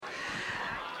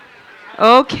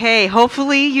Okay,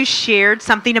 hopefully you shared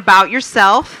something about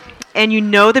yourself and you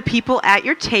know the people at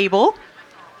your table.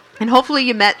 And hopefully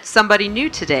you met somebody new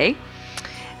today.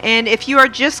 And if you are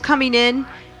just coming in,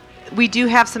 we do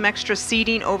have some extra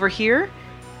seating over here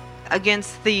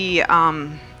against the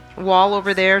wall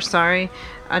over there. Sorry,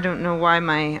 I don't know why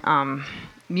my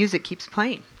music keeps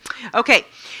playing. Okay,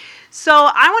 so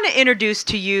I want to introduce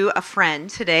to you a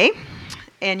friend today.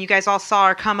 And you guys all saw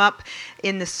her come up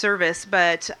in the service,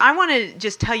 but I want to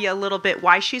just tell you a little bit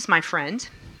why she's my friend.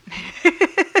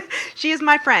 She is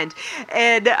my friend.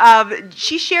 And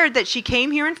she shared that she came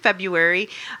here in February.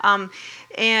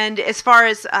 And as far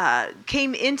as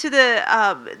came into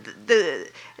the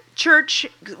church,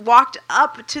 walked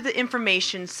up to the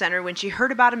information center when she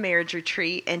heard about a marriage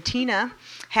retreat, and Tina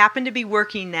happened to be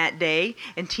working that day,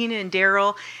 and Tina and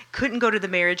Daryl couldn't go to the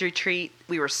marriage retreat.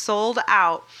 We were sold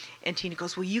out, and Tina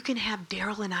goes, well, you can have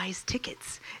Daryl and I's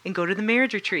tickets and go to the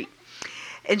marriage retreat.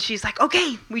 And she's like,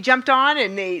 okay. We jumped on,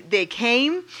 and they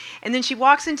came, and then she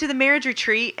walks into the marriage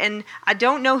retreat, and I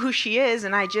don't know who she is,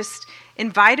 and I just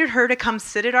invited her to come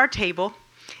sit at our table,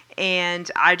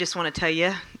 and I just want to tell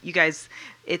you, you guys,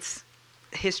 it's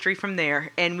history from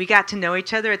there. And we got to know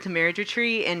each other at the marriage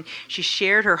retreat, and she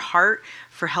shared her heart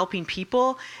for helping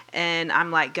people. And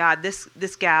I'm like, God, this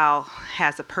gal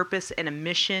has a purpose and a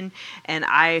mission, and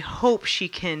I hope she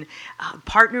can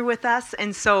partner with us.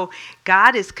 And so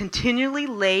God has continually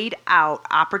laid out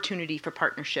opportunity for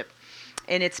partnership,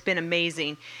 and it's been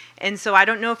amazing. And so I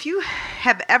don't know if you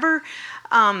have ever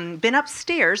been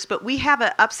upstairs, but we have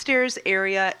an upstairs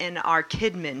area in our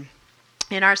Kidman.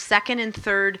 In our second and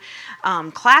third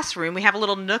classroom, we have a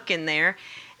little nook in there,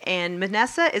 and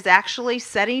Vanessa is actually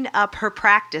setting up her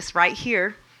practice right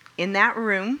here in that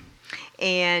room,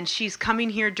 and she's coming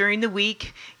here during the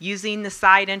week using the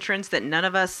side entrance that none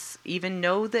of us even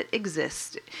know that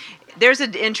exists. There's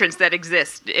an entrance that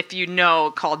exists, if you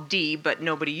know, called D, but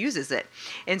nobody uses it.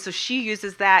 And so she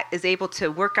uses that, is able to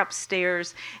work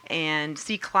upstairs and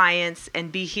see clients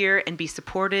and be here and be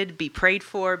supported, be prayed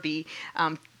for, be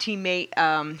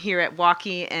teammate here at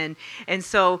Walkie. And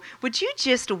so would you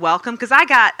just welcome, because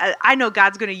I know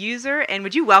God's going to use her, and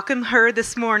would you welcome her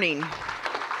this morning?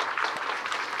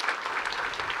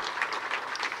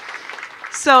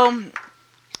 So,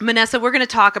 Vanessa, we're going to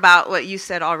talk about what you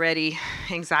said already,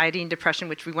 anxiety and depression,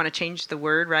 which we want to change the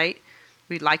word, right?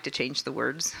 We'd like to change the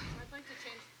words. I'd like to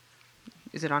change.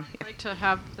 Is it on? I'd like to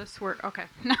have this word. Okay.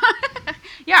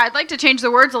 Yeah, I'd like to change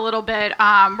the words a little bit.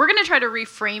 We're going to try to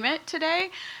reframe it today.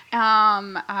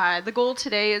 The goal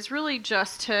today is really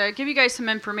just to give you guys some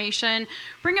information,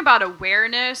 bring about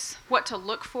awareness, what to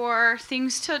look for,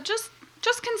 things to just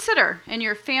consider in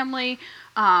your family.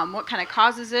 What kind of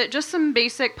causes it? Just some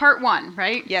basic part one,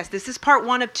 right? Yes, this is part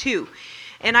 1 of 2.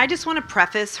 And I just want to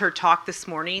preface her talk this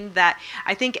morning that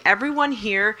I think everyone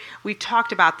here, we've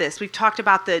talked about this. We've talked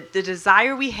about the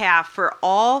desire we have for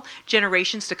all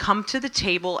generations to come to the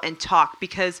table and talk,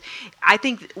 because I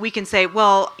think we can say,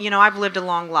 well, I've lived a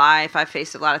long life. I've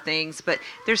faced a lot of things, but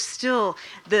there's still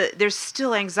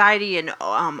anxiety and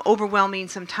overwhelming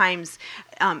sometimes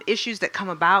issues that come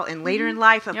about, and later in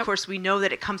life, of course, we know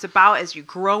that it comes about as you're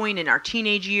growing in our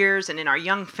teenage years and in our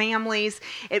young families.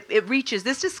 It reaches,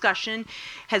 this discussion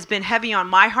has been heavy on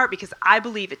my heart because I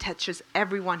believe it touches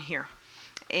everyone here.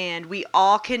 And we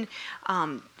all can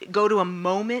go to a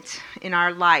moment in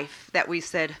our life that we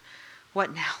said,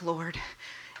 what now, Lord?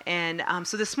 And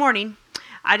so this morning,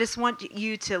 I just want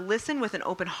you to listen with an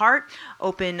open heart,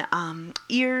 open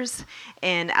ears,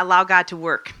 and allow God to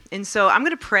work. And so I'm going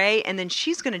to pray, and then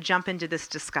she's going to jump into this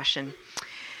discussion.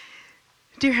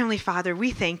 Dear Heavenly Father,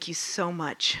 we thank you so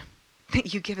much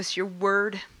that you give us your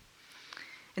word,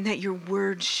 and that your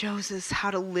word shows us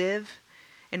how to live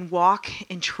and walk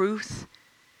in truth,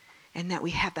 and that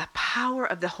we have the power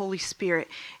of the Holy Spirit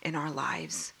in our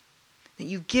lives. That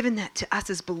you've given that to us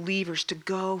as believers to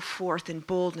go forth in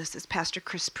boldness, as Pastor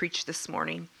Chris preached this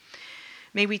morning.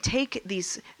 May we take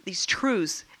these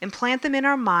truths and plant them in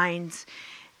our minds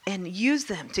and use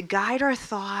them to guide our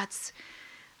thoughts,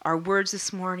 our words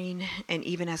this morning, and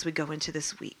even as we go into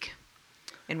this week.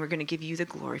 And we're going to give you the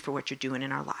glory for what you're doing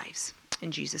in our lives. In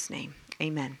Jesus' name,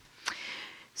 amen.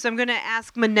 So I'm going to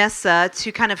ask Vanessa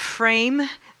to kind of frame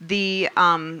the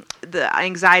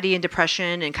anxiety and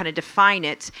depression and kind of define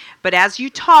it. But as you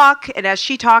talk, and as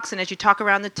she talks, and as you talk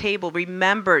around the table,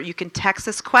 remember, you can text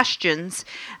us questions,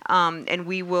 and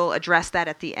we will address that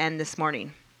at the end this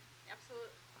morning.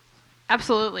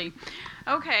 Absolutely.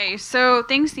 Okay, so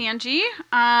thanks, Angie.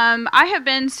 I have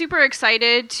been super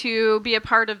excited to be a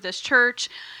part of this church,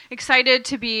 excited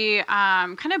to be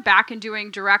kind of back and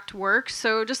doing direct work.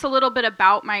 So just a little bit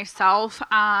about myself.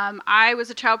 I was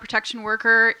a child protection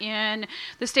worker in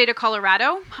the state of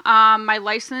Colorado. My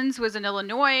license was in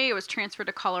Illinois. It was transferred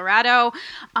to Colorado.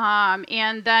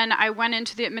 And then I went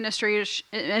into the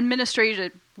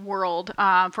administrative world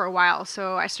for a while.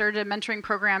 So I started a mentoring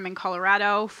program in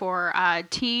Colorado for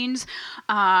teens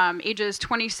ages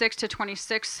 26 to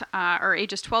 26 or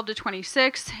ages 12 to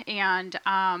 26, and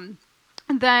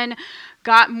then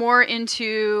got more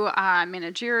into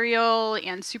managerial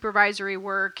and supervisory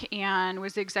work, and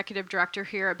was the executive director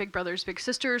here at Big Brothers Big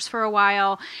Sisters for a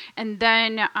while. And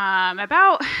then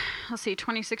about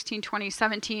 2016,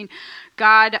 2017,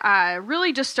 God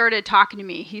really just started talking to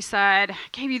me. He said, I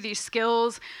gave you these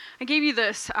skills. I gave you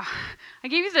this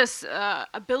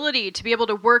ability to be able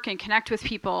to work and connect with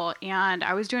people, and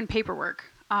I was doing paperwork.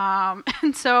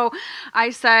 And so I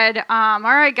said, all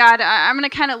right, God, I'm going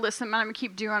to kind of listen. I'm going to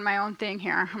keep doing my own thing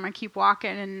here. I'm going to keep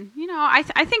walking, and, I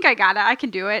think I got it. I can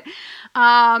do it.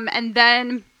 And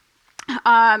then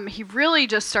he really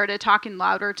just started talking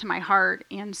louder to my heart.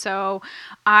 And so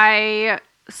I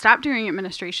stopped doing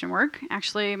administration work.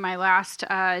 Actually, my last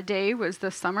day was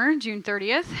this summer, June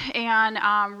 30th,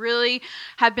 and really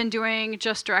have been doing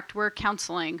just direct work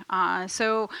counseling.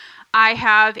 So I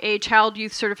have a child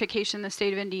youth certification in the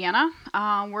state of Indiana.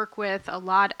 Work with a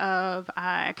lot of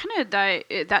kind of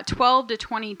that 12 to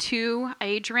 22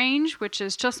 age range, which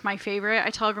is just my favorite. I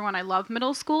tell everyone I love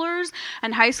middle schoolers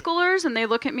and high schoolers, and they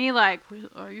look at me like,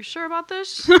 are you sure about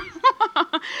this?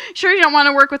 Sure you don't want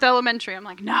to work with elementary? I'm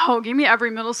like, no, give me every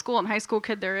middle school and high school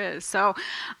kid there is. So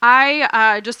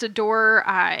I just adore,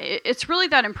 it's really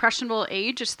that impressionable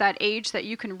age. It's that age that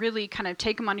you can really kind of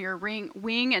take them under your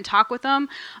wing and talk with them.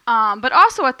 But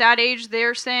also at that age,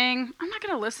 they're saying, I'm not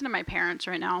going to listen to my parents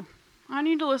right now. I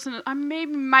need to listen. I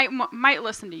maybe might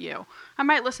listen to you. I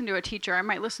might listen to a teacher. I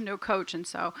might listen to a coach. And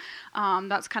so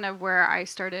that's kind of where I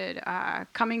started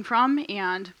coming from.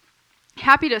 And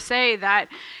happy to say that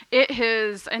it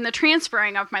has, in the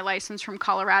transferring of my license from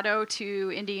Colorado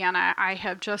to Indiana, I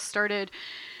have just started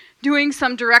doing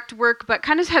some direct work, but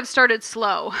kind of have started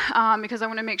slow because I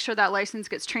want to make sure that license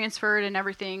gets transferred and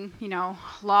everything,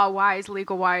 law-wise,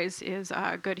 legal-wise is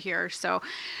good here. So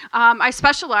I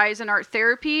specialize in art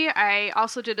therapy. I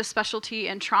also did a specialty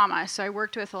in trauma. So I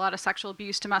worked with a lot of sexual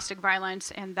abuse, domestic violence,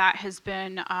 and that has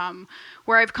been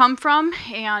where I've come from.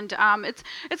 And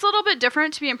it's a little bit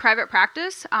different to be in private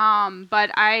practice,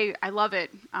 but I love it.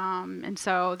 And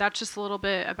so that's just a little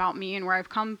bit about me and where I've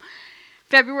come.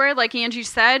 February, like Angie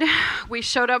said, we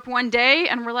showed up one day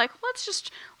and we're like, let's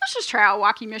just try out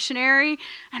Walkie Missionary.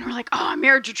 And we're like, a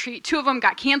marriage retreat. 2 of them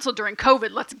got canceled during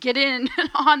COVID. Let's get in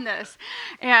on this.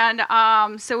 And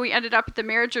so we ended up at the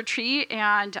marriage retreat.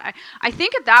 And I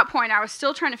think at that point, I was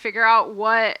still trying to figure out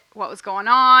what was going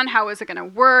on. How was it going to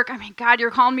work? I mean, God,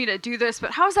 you're calling me to do this,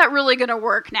 but how is that really going to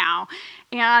work now?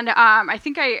 And I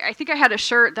think I had a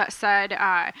shirt that said,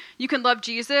 you can love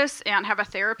Jesus and have a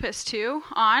therapist too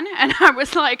on. And I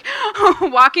was like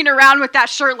walking around with that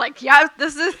shirt like, yeah,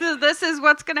 this is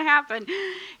what's going to happen.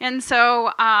 And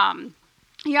so,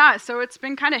 so it's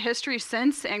been kind of history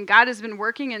since, and God has been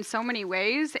working in so many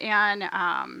ways, and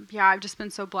I've just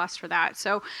been so blessed for that.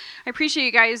 So I appreciate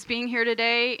you guys being here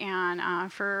today,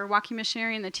 and for Walkie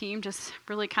Missionary and the team just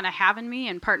really kind of having me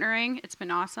and partnering. It's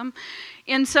been awesome.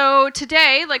 And so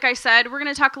today, like I said, we're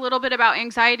going to talk a little bit about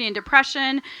anxiety and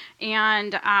depression,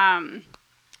 and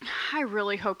I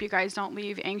really hope you guys don't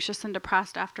leave anxious and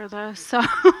depressed after this.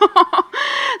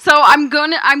 So I'm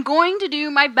going to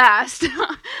do my best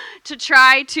to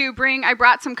try to bring. I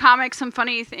brought some comics, some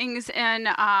funny things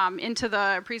into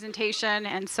the presentation.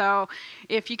 And so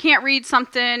if you can't read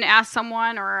something, ask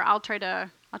someone, or I'll try to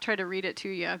read it to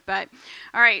you. But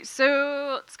all right,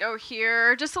 so let's go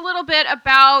here. Just a little bit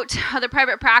about the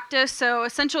private practice. So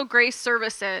Essential Grace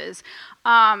Services.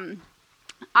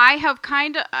 I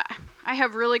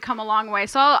have really come a long way.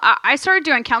 So I started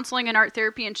doing counseling and art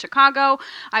therapy in Chicago.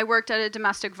 I worked at a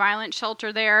domestic violence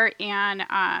shelter there. And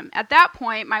at that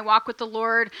point, my walk with the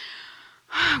Lord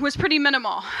was pretty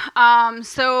minimal.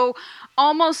 So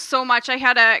almost so much. I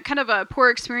had a kind of a poor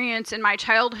experience in my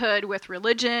childhood with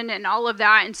religion and all of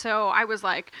that. And so I was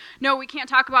like, no, we can't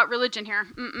talk about religion here.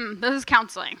 This is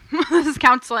counseling. This is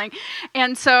counseling.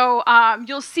 And so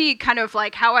you'll see kind of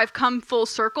like how I've come full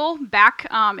circle back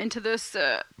into this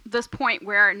this point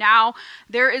where now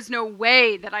there is no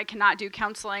way that I cannot do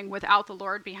counseling without the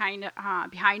Lord behind it,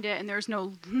 and there's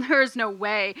no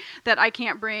way that I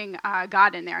can't bring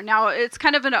God in there. Now it's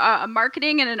kind of a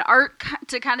marketing and an art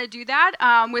to kind of do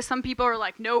that. With some people are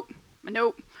like, nope.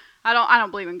 I don't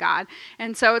believe in God.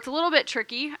 And so it's a little bit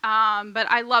tricky, but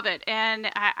I love it. And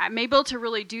I'm able to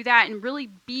really do that and really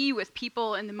be with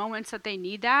people in the moments that they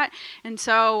need that. And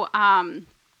so,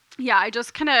 I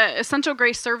just kind of Essential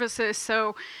Grace Services.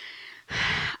 So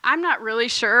I'm not really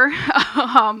sure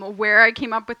where I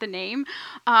came up with the name,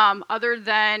 other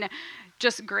than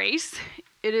just grace.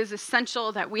 It is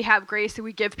essential that we have grace, that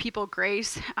we give people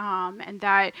grace, and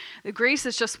that the grace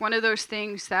is just one of those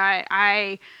things that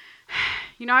I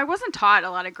wasn't taught a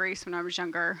lot of grace when I was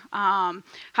younger,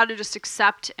 how to just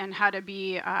accept and how to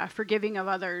be forgiving of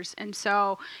others. And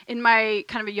so in my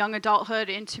kind of a young adulthood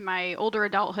into my older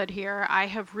adulthood here, I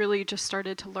have really just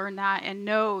started to learn that and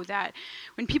know that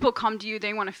when people come to you,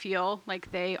 they want to feel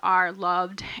like they are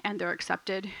loved and they're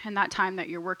accepted in that time that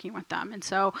you're working with them. And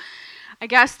so I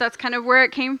guess that's kind of where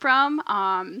it came from.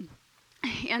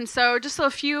 And so just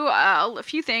a few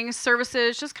things,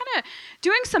 services, just kind of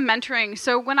doing some mentoring.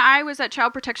 So when I was at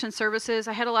Child Protection Services,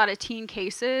 I had a lot of teen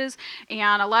cases,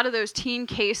 and a lot of those teen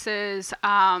cases,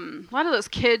 a lot of those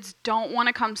kids don't want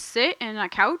to come sit in a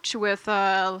couch with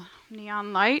a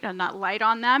neon light and not light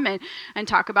on them and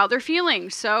talk about their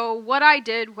feelings. So what I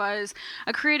did was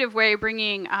a creative way of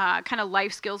bringing kind of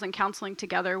life skills and counseling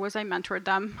together was I mentored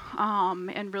them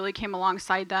and really came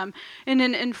alongside them in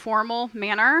an informal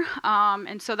manner.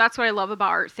 And so that's what I love about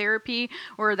art therapy,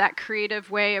 or that creative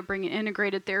way of bringing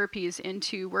integrated therapies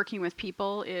into working with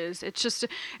people. Is it's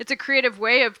a creative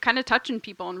way of kind of touching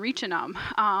people and reaching them.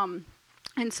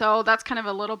 And so that's kind of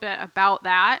a little bit about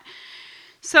that.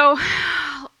 So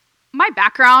my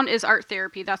background is art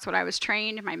therapy. That's what I was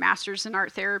trained, my master's in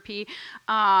art therapy.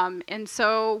 And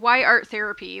so why art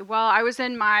therapy? Well, I was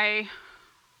in my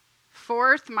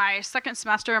second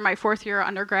semester of my fourth year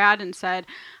undergrad and said,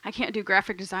 I can't do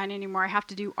graphic design anymore. I have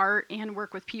to do art and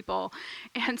work with people.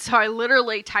 And so I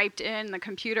literally typed in the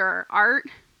computer art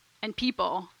and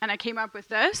people, and I came up with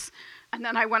this. And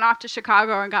then I went off to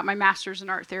Chicago and got my master's in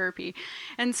art therapy.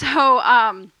 And so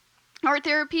art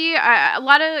therapy, a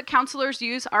lot of counselors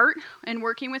use art in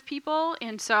working with people,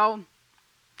 and so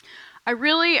I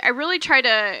really try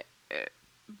to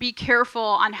be careful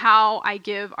on how I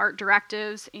give art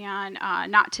directives, and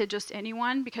not to just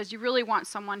anyone, because you really want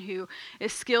someone who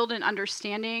is skilled in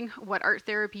understanding what art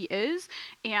therapy is,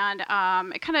 and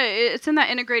it's in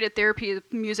that integrated therapy,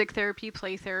 music therapy,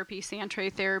 play therapy, Santre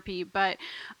therapy, but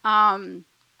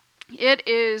it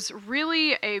is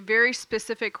really a very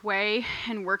specific way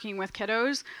in working with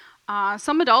kiddos.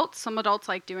 Some adults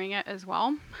like doing it as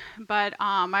well, but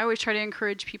I always try to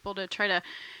encourage people to try to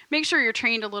make sure you're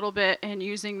trained a little bit in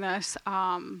using this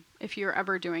if you're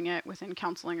ever doing it within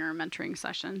counseling or mentoring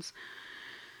sessions.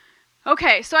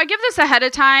 Okay, so I give this ahead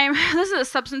of time. This is a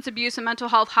substance abuse and mental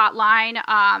health hotline.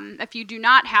 If you do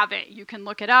not have it, you can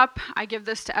look it up. I give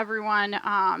this to everyone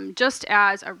just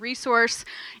as a resource,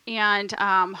 and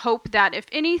hope that if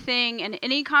anything in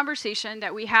any conversation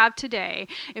that we have today,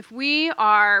 if we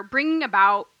are bringing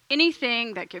about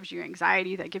anything that gives you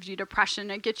anxiety, that gives you depression,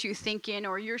 that gets you thinking,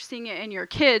 or you're seeing it in your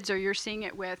kids, or you're seeing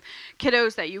it with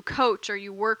kiddos that you coach or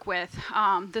you work with,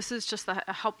 this is just a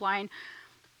helpline.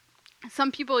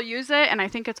 Some people use it, and I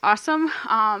think it's awesome,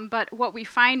 but what we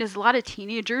find is a lot of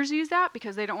teenagers use that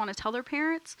because they don't want to tell their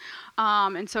parents,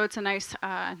 and so it's a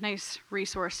nice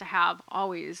resource to have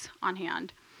always on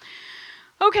hand.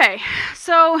 Okay,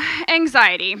 so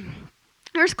anxiety.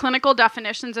 There's clinical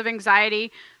definitions of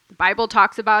anxiety. The Bible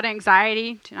talks about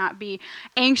anxiety. Do not be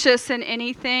anxious in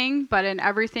anything, but in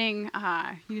everything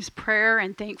use prayer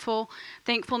and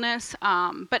thankfulness.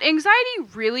 But anxiety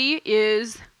really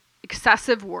is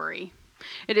excessive worry.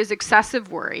 It is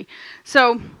excessive worry.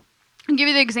 So I'll give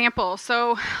you the example.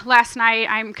 So last night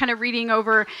I'm kind of reading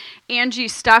over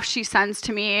Angie's stuff she sends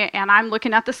to me, and I'm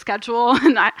looking at the schedule,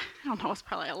 and I don't know, it's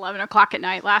probably 11 o'clock at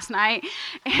night last night.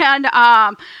 And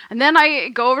then I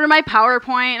go over to my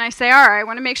PowerPoint and I say, all right, I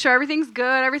want to make sure everything's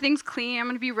good, everything's clean, I'm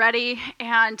going to be ready.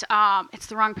 And it's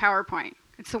the wrong PowerPoint.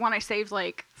 It's the one I saved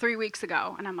like 3 weeks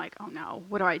ago, and I'm like, oh no,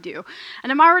 what do I do?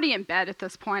 And I'm already in bed at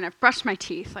this point. I've brushed my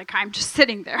teeth. Like, I'm just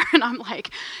sitting there, and I'm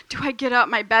like, do I get up?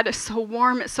 My bed is so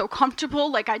warm. It's so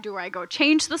comfortable. Like, do I go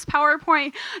change this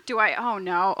PowerPoint? Oh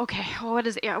no. Okay,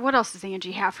 what else does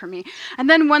Angie have for me? And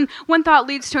then one thought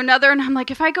leads to another, and I'm like,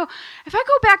 if I go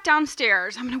back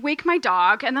downstairs, I'm going to wake my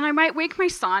dog, and then I might wake my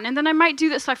son, and then I might do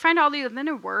this. So I find all these, and then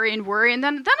I worry, and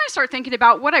then I start thinking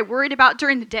about what I worried about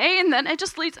during the day, and then it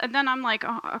just leads, and then I'm like,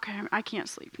 oh, okay, I can't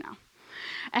sleep now.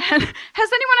 And has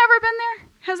anyone ever been there?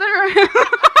 Has anyone?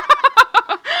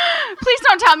 Please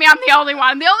don't tell me I'm the only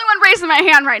one. The only one raising my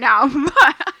hand right now.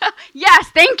 Yes,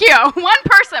 thank you.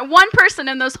 One person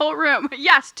in this whole room.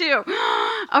 Yes, two.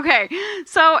 Okay,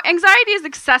 so anxiety is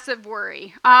excessive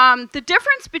worry. The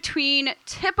difference between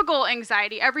typical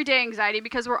anxiety, everyday anxiety,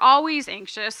 because we're always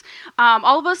anxious,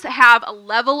 all of us have a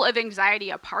level of anxiety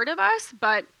a part of us,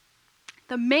 but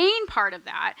the main part of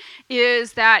that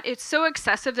is that it's so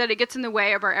excessive that it gets in the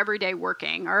way of our everyday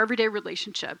working, our everyday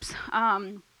relationships.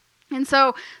 And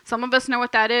so some of us know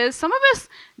what that is. Some of us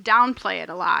downplay it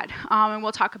a lot, and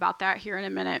we'll talk about that here in a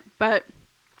minute. But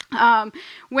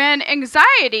when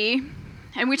anxiety,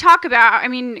 and we talk about,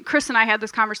 Chris and I had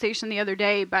this conversation the other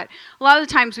day, but a lot of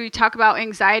the times we talk about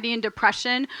anxiety and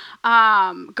depression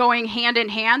going hand in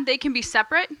hand. They can be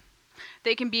separate.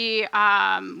 They can be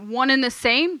one and the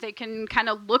same. They can kind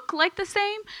of look like the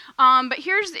same. But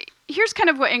here's kind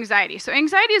of what anxiety. So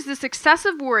anxiety is this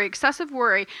excessive worry.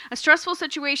 A stressful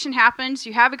situation happens.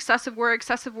 You have excessive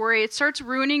worry. It starts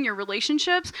ruining your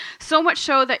relationships, so much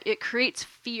so that it creates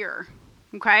fear.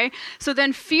 Okay? So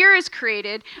then fear is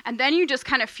created, and then you just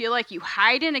kind of feel like you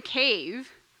hide in a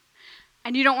cave,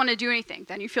 and you don't want to do anything.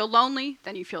 Then you feel lonely.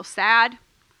 Then you feel sad.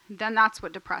 Then that's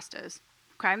what depressed is.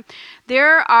 Okay,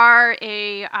 there are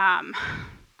I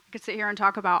could sit here and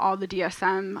talk about all the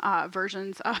DSM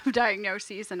versions of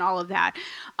diagnoses and all of that.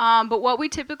 But what we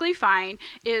typically find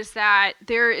is that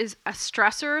there is a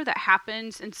stressor that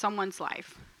happens in someone's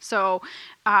life. So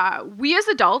we as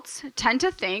adults tend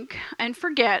to think and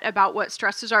forget about what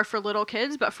stresses are for little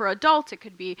kids, but for adults it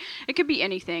could be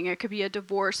anything. It could be a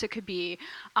divorce, it could be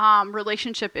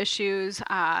relationship issues,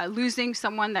 losing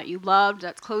someone that you loved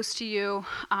that's close to you,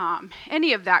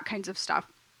 any of that kinds of stuff.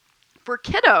 For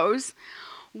kiddos,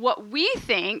 what we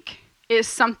think is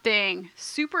something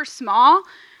super small,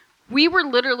 I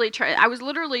was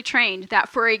literally trained that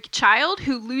for a child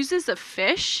who loses a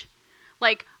fish,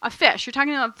 like a fish, you're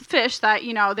talking about the fish that,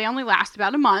 they only last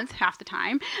about a month, half the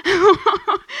time.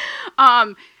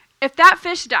 If that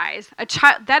fish dies,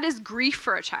 that is grief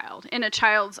for a child, in a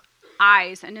child's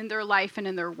eyes and in their life and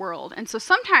in their world. And so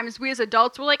sometimes we as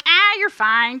adults, we're like, you're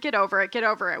fine, get over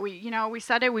it. We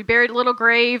said it, we buried a little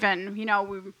grave, and,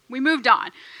 we moved on.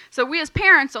 So we as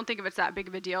parents don't think of it's that big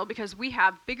of a deal because we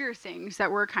have bigger things that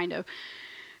we're kind of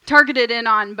targeted in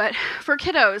on. But for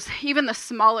kiddos, even the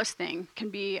smallest thing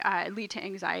can lead to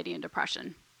anxiety and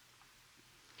depression.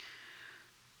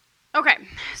 Okay,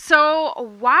 so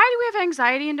why do we have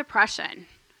anxiety and depression?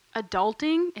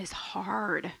 Adulting is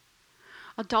hard.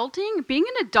 Being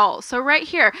an adult. So right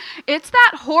here, it's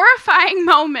that horrifying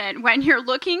moment when you're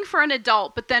looking for an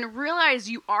adult, but then realize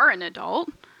you are an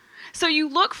adult. So you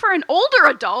look for an older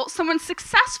adult, someone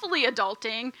successfully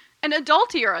adulting, an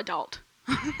adultier adult.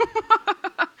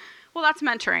 Well, that's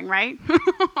mentoring, right?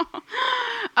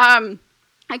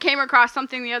 I came across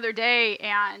something the other day,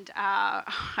 and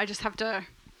I just have to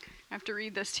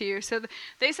read this to you. So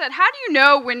they said, how do you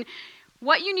know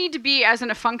what you need to be as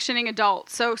a functioning adult?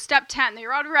 So step 10, they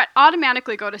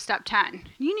automatically go to step 10.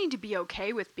 You need to be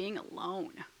okay with being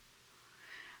alone.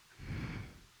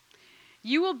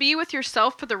 You will be with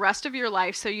yourself for the rest of your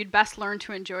life, so you'd best learn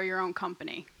to enjoy your own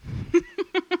company.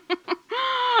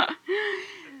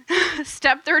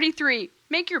 Step 33,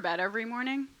 make your bed every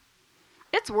morning.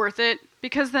 It's worth it,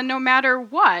 because then no matter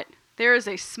what, there is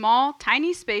a small,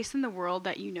 tiny space in the world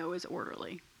that you know is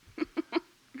orderly.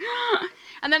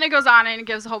 And then it goes on and it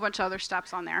gives a whole bunch of other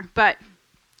steps on there. But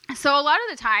so a lot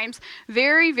of the times,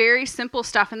 very, very simple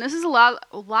stuff, and this is a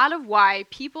lot of why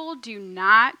people do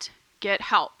not get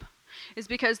help, is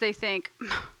because they think,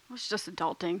 this is just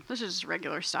adulting. This is just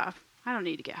regular stuff. I don't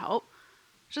need to get help.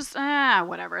 Just,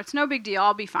 whatever. It's no big deal.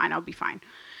 I'll be fine.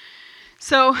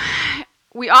 So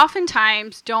we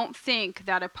oftentimes don't think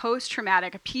that a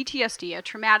post-traumatic, a PTSD, a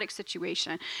traumatic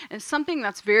situation, is something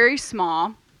that's very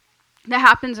small that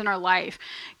happens in our life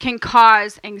can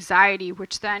cause anxiety,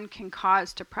 which then can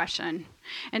cause depression.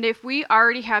 And if we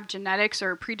already have genetics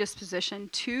or a predisposition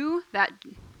to that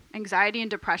anxiety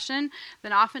and depression,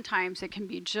 then oftentimes it can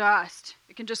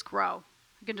just grow.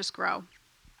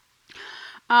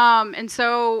 And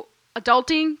so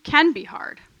adulting can be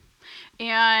hard.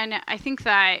 And I think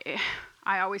that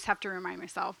I always have to remind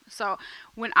myself. So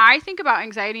when I think about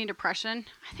anxiety and depression,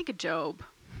 I think of Job.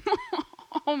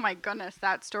 Oh my goodness,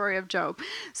 that story of Job.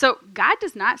 So God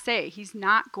does not say he's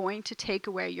not going to take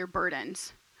away your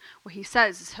burdens. What he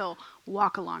says is he'll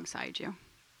walk alongside you.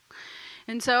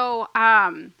 And so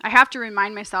I have to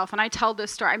remind myself, and I tell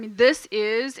this story. This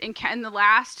is in the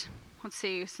last,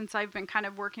 since I've been kind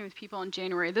of working with people in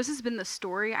January, this has been the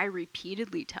story I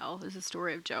repeatedly tell, is the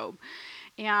story of Job.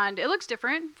 And it looks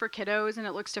different for kiddos and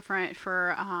it looks different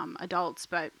for adults.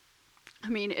 But I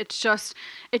mean, it just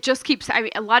keeps, I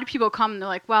mean, a lot of people come and they're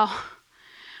like, well,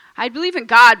 I believe in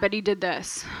God, but he did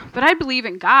this. But I believe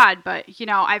in God, but, you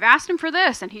know, I've asked him for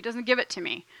this and he doesn't give it to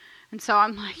me. And so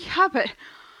I'm like, yeah, but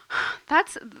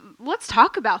let's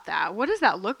talk about that. What does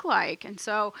that look like? And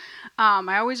so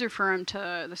I always refer him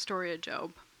to the story of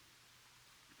Job.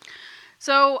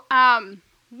 So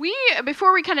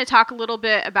before we kind of talk a little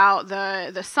bit about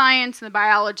the science and the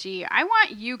biology, I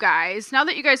want you guys, now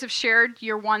that you guys have shared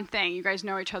your one thing, you guys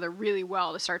know each other really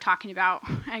well, to start talking about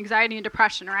anxiety and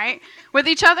depression, right? With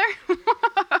each other.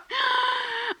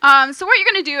 So what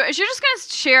you're going to do is you're just going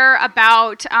to share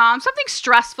about something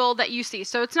stressful that you see.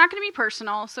 So it's not going to be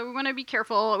personal, so we want to be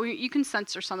careful. You can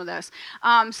censor some of this.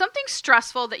 Something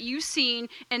stressful that you've seen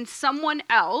in someone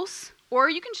else. Or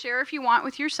you can share if you want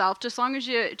with yourself, just as long as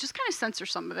you just kind of censor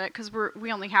some of it, because we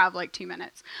only have like 2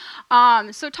 minutes.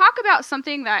 So talk about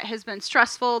something that has been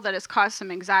stressful, that has caused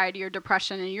some anxiety or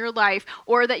depression in your life,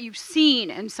 or that you've seen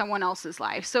in someone else's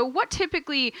life. So what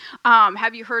typically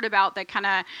have you heard about that kind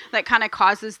of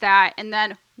causes that? And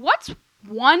then what's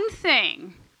one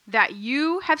thing that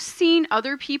you have seen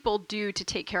other people do to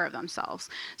take care of themselves?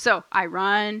 So I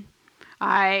run,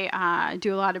 I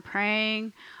do a lot of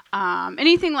praying.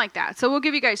 Anything like that. So we'll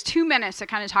give you guys 2 minutes to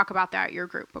kind of talk about that at your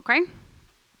group, okay?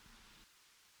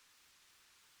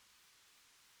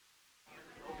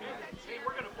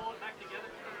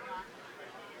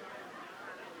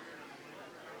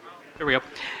 There we go.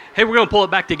 Hey, we're going to pull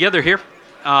it back together here.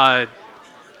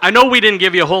 I know we didn't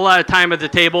give you a whole lot of time at the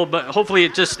table, but hopefully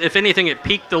it just, if anything, it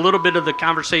piqued a little bit of the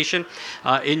conversation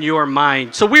in your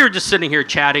mind. So we were just sitting here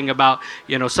chatting about,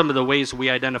 you know, some of the ways we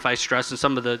identify stress and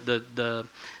some of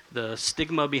the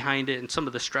stigma behind it and some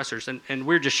of the stressors, and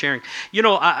we're just sharing. You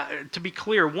know, to be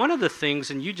clear, one of the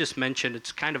things, and you just mentioned,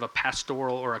 it's kind of a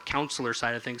pastoral or a counselor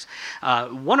side of things.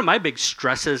 One of my big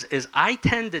stresses is I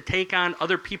tend to take on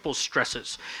other people's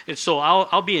stresses. And so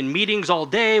I'll be in meetings all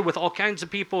day with all kinds of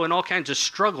people and all kinds of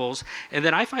struggles, and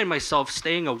then I find myself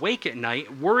staying awake at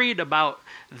night, worried about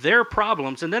their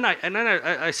problems, and then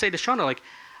I say to Shauna, like,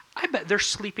 I bet they're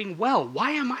sleeping well.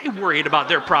 Why am I worried about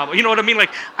their problem? You know what I mean?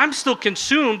 Like, I'm still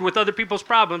consumed with other people's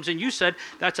problems, and you said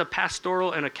that's a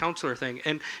pastoral and a counselor thing,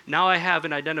 and now I have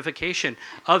an identification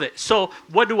of it. So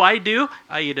what do? I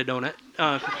eat a donut.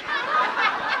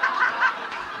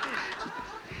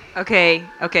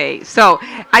 Okay. So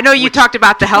I know you talked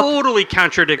about the health. Totally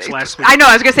contradicts last week. I know.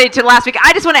 I was going to say to last week.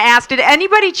 I just want to ask, did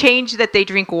anybody change that they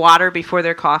drink water before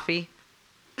their coffee?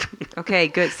 Okay,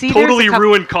 good. See, totally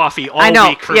ruined coffee all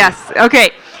week for me. Yes. Okay.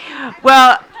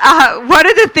 Well, one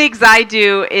of the things I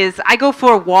do is I go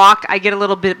for a walk. I get a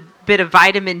little bit of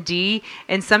vitamin D,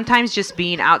 and sometimes just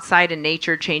being outside in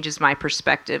nature changes my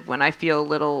perspective when I feel a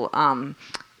little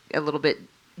bit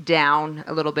down,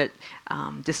 a little bit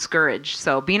discouraged.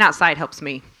 So being outside helps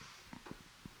me.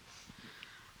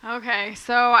 Okay,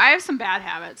 so I have some bad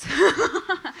habits.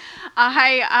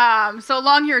 So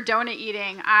along your donut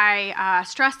eating, I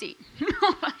stress eat,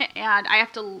 and I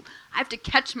have to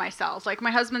catch myself. Like,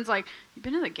 my husband's like, "You've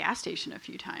been to the gas station a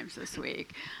few times this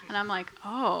week," and I'm like,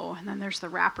 "Oh." And then there's the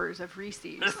wrappers of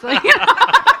Reese's. Like,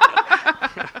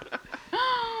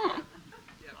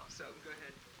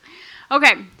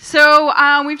 Okay, so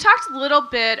we've talked a little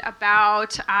bit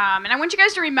about, and I want you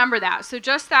guys to remember that. So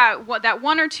just those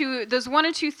one or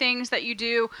two things that you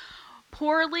do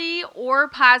poorly or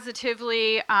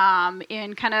positively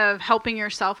in kind of helping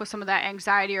yourself with some of that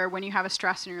anxiety or when you have a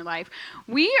stress in your life.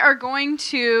 We are going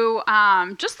to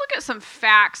just look at some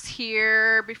facts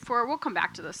here before we'll come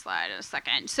back to this slide in a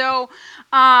second. So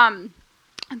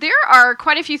there are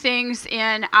quite a few things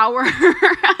in our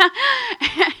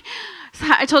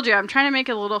I told you, I'm trying to make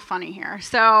it a little funny here.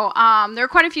 So there are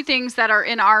quite a few things that are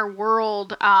in our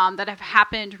world that have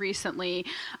happened recently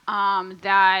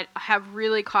that have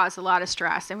really caused a lot of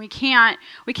stress. And we can't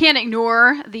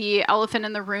ignore the elephant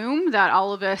in the room that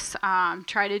all of us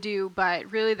try to do,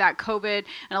 but really that COVID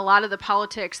and a lot of the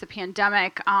politics, the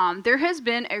pandemic, there has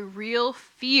been a real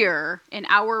fear in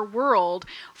our world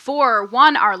for,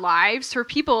 one, our lives, for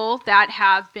people that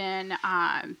have been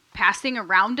passing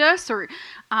around us, or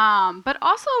but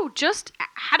also just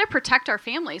how to protect our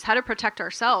families, how to protect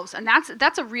ourselves. And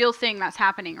that's a real thing that's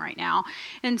happening right now.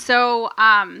 And so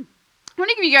I want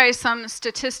to give you guys some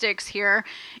statistics here.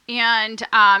 And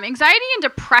anxiety and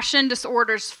depression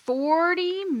disorders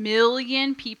 40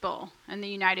 million people in the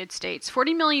United States.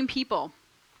 40 million people.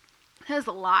 That is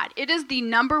a lot. It is the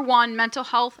number one mental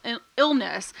health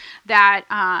illness that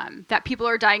that people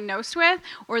are diagnosed with,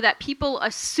 or that people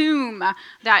assume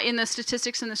that in the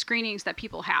statistics and the screenings that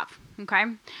people have. Okay,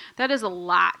 that is a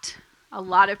lot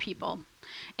of people,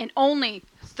 and only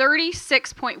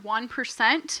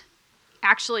 36.1%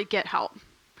 actually get help.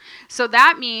 So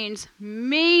that means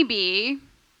maybe,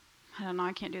 I don't know,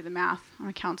 I can't do the math. I'm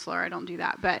a counselor, I don't do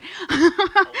that, but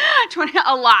 20,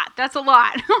 a lot. That's a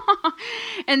lot.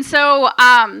 And so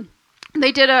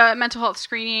they did a mental health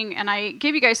screening, and I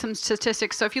gave you guys some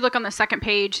statistics. So if you look on the second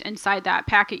page inside that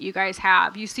packet you guys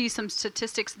have, you see some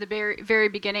statistics at the very, very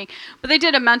beginning. But they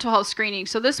did a mental health screening.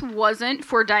 So this wasn't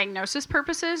for diagnosis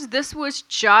purposes. This was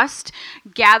just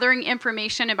gathering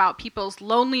information about people's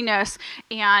loneliness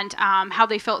and how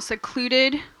they felt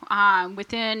secluded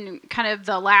within kind of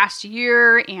the last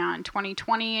year and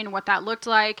 2020 and what that looked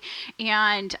like.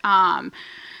 And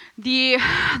the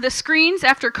screens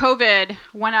after COVID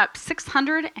went up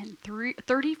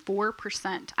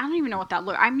 634%. I don't even know what that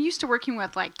looked. I'm used to working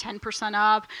with like 10%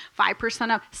 up,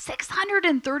 5% up,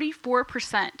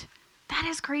 634%. That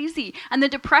is crazy. And the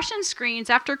depression screens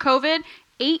after COVID,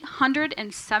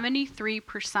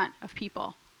 873% of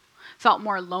people felt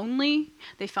more lonely.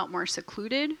 They felt more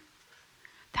secluded.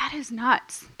 That is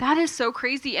nuts. That is so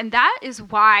crazy. And that is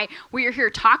why we are here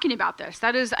talking about this.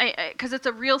 That is because it's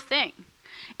a real thing.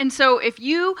 And so if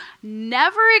you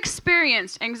never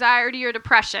experienced anxiety or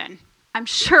depression, I'm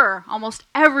sure almost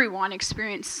everyone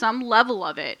experienced some level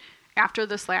of it after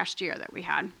this last year that we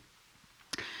had.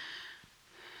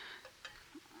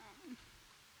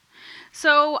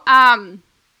 So we're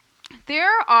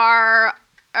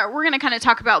going to kind of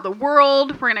talk about the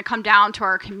world. We're going to come down to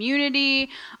our community.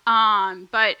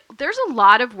 But there's a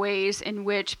lot of ways in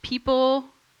which people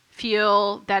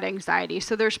feel that anxiety.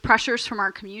 So there's pressures from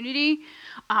our community.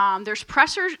 There's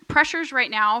pressures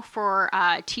right now for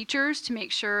teachers to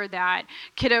make sure that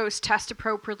kiddos test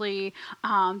appropriately.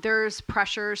 There's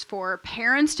pressures for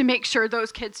parents to make sure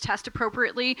those kids test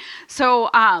appropriately.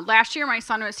 So last year my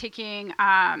son was taking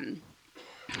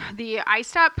the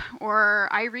iStep or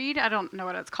iRead, I don't know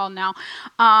what it's called now,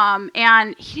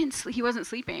 and he wasn't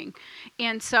sleeping.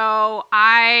 And so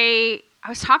I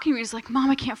was talking to him. He was like,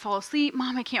 "Mom, I can't fall asleep.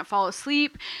 Mom, I can't fall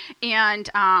asleep." And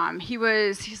he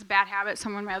has a bad habit.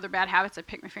 Some of my other bad habits, I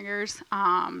pick my fingers,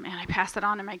 and I pass it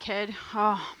on to my kid.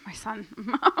 Oh, my son.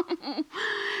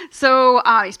 So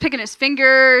he's picking his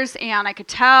fingers, and I could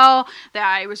tell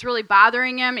that it was really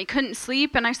bothering him. He couldn't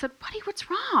sleep. And I said, "Buddy, what's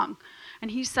wrong?" And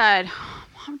he said,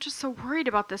 "I'm just so worried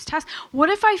about this test.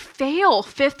 What if I fail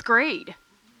 5th grade?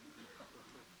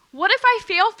 What if I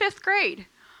fail 5th grade?"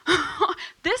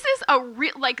 This is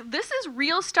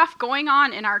real stuff going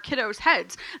on in our kiddos'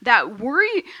 heads that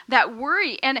worry.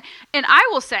 And I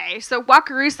will say, so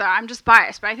Wakarusa, I'm just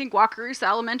biased, but I think Wakarusa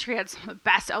Elementary had some of the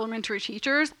best elementary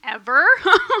teachers ever.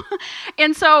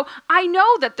 And so I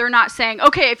know that they're not saying,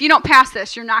 okay, if you don't pass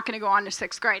this, you're not going to go on to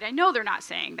 6th grade. I know they're not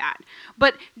saying that.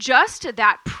 But just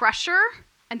that pressure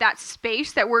and that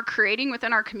space that we're creating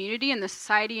within our community and the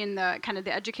society and the kind of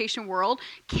the education world,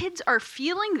 kids are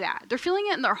feeling that. They're feeling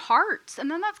it in their hearts. And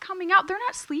then that's coming out. They're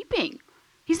not sleeping.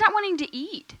 He's not wanting to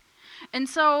eat. And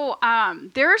so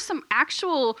there's some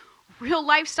actual real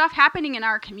life stuff happening in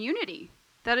our community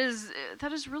that is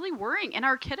really worrying. And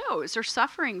our kiddos are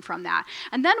suffering from that.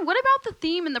 And then what about the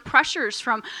theme and the pressures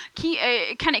from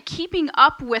kind of keeping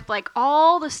up with like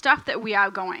all the stuff that we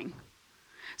have going?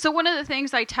 So one of the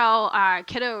things I tell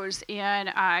kiddos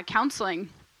in counseling,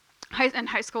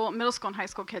 middle school and high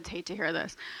school kids hate to hear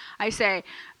this. I say,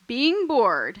 being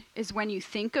bored is when you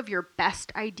think of your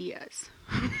best ideas.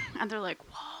 And they're like,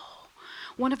 whoa.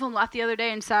 One of them left the other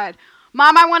day and said,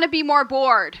 "Mom, I want to be more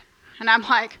bored." And I'm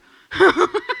like,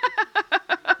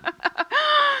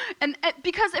 and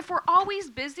because if we're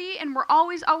always busy and we're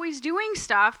always doing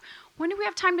stuff, when do we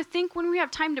have time to think? When do we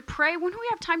have time to pray? When do we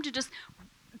have time to just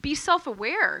be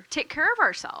self-aware, take care of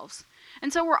ourselves?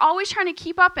 And so we're always trying to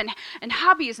keep up in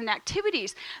hobbies and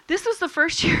activities. This was the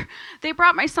first year they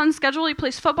brought my son's schedule. He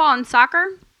plays football and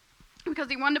soccer because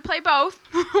he wanted to play both.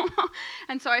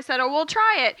 And so I said, "Oh, we'll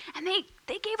try it." And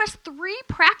they gave us 3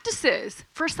 practices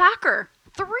for soccer.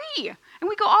 3. And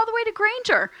we go all the way to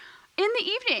Granger in the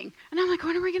evening. And I'm like,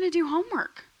 when are we going to do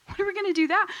homework? When are we going to do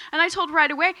that? And I told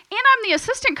right away, and I'm the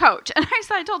assistant coach. And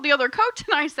I told the other coach,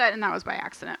 and I said, and that was by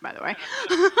accident, by the way.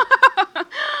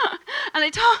 And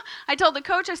I told the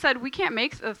coach, I said, we can't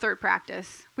make the 3rd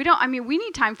practice. We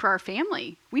need time for our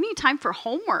family. We need time for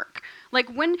homework. Like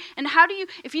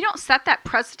if you don't set that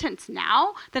precedence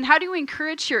now, then how do you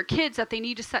encourage your kids that they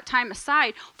need to set time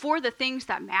aside for the things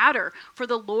that matter, for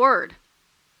the Lord,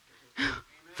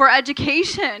 for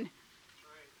education?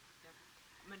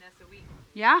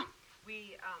 Yeah.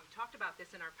 We talked about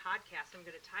this in our podcast. I'm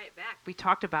going to tie it back. We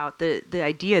talked about the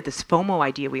idea, this FOMO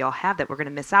idea we all have that we're going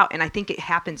to miss out. And I think it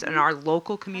happens in our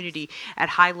local community at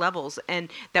high levels.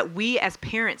 And that we as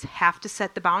parents have to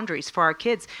set the boundaries for our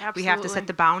kids. Absolutely. We have to set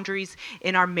the boundaries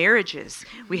in our marriges.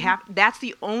 That's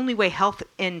the only way health,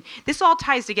 and this all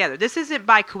ties together. This isn't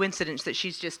by coincidence that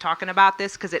she's just talking about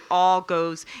this, because it all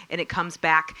goes and it comes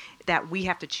back that we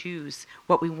have to choose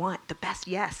what we want, the best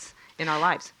yes in our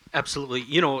lives. Absolutely.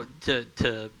 You know,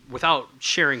 to without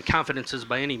sharing confidences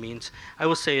by any means, I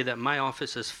will say that my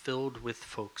office is filled with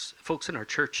folks in our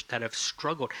church that have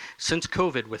struggled since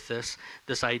COVID with this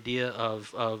idea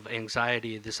of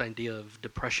anxiety, this idea of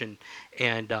depression.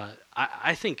 And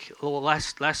I think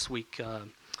last week,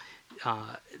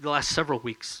 the last several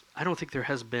weeks, I don't think there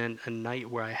has been a night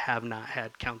where I have not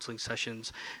had counseling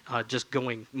sessions just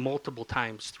going multiple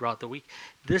times throughout the week.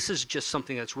 This is just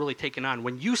something that's really taken on.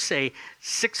 When you say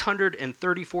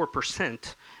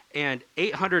 634% and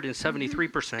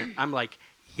 873%, I'm like,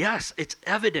 yes, it's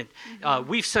evident.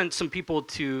 We've sent some people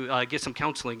to get some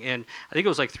counseling, and I think it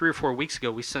was like 3 or 4 weeks ago,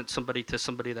 we sent somebody to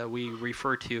somebody that we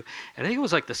refer to, and I think it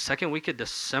was like the second week of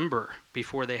December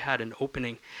before they had an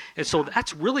opening. And so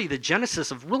that's really the genesis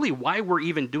of really why we're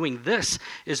even doing this,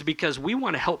 is because we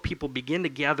want to help people begin to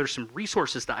gather some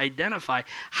resources to identify,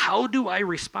 how do I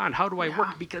respond? How do I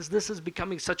work? Because this is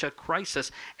becoming such a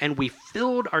crisis, and we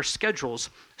filled our schedules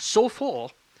so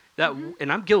full that,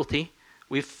 and I'm guilty,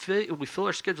 we fill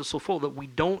our schedule so full that we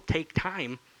don't take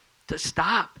time to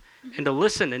stop and to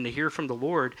listen and to hear from the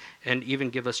Lord and even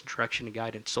give us direction and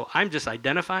guidance. So I'm just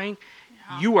identifying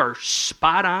you are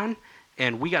spot on,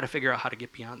 and we got to figure out how to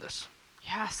get beyond this.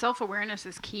 Yeah, self-awareness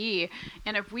is key.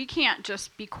 And if we can't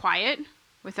just be quiet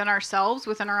within ourselves,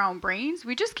 within our own brains,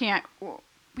 we can't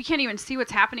even see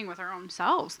what's happening with our own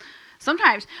selves.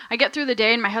 Sometimes I get through the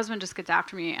day and my husband just gets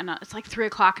after me, and it's like 3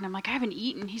 o'clock and I'm like, I haven't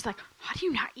eaten. He's like, how do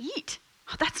you not eat?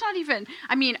 That's not even,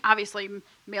 I mean, obviously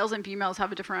males and females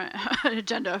have a different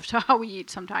agenda of how we eat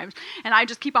sometimes. And I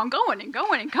just keep on going and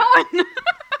going and going.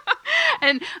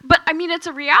 But I mean, it's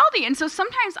a reality. And so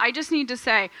sometimes I just need to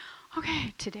say,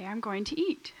 okay, today I'm going to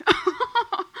eat.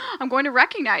 I'm going to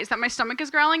recognize that my stomach is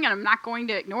growling and I'm not going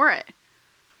to ignore it.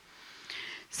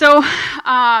 So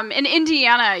in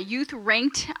Indiana, youth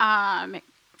ranked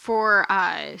for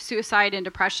suicide and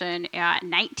depression at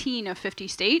 19 of 50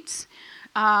 states.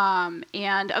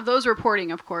 And of those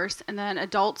reporting, of course, and then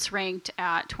adults ranked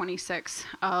at 26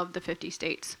 of the 50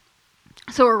 states.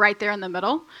 So we're right there in the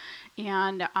middle.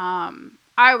 And I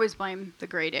always blame the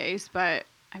gray days, but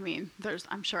I mean, there's,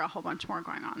 I'm sure, a whole bunch more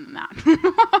going on than that.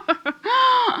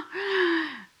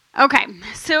 Okay,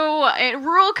 so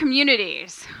rural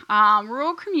communities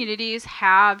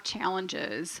have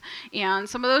challenges, and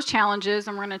some of those challenges,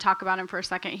 and we're going to talk about them for a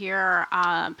second here,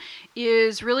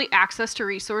 is really access to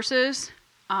resources.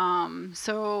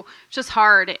 So it's just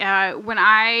hard. And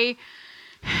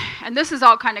this has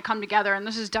all kind of come together, and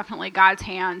this is definitely God's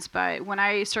hands, but when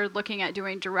I started looking at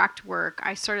doing direct work,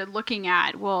 I started looking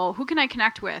at, well, who can I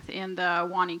connect with in the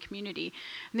Wani community?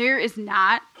 And there is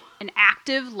not an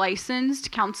active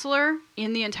licensed counselor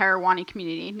in the entire Wani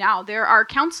community. Now, there are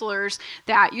counselors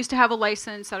that used to have a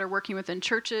license that are working within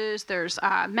churches. There's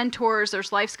mentors,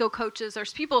 there's life skill coaches,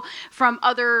 there's people from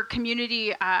other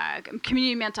community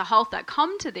mental health that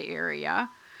come to the area,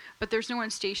 but there's no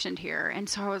one stationed here. And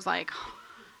so I was like,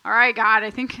 all right, God,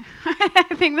 I think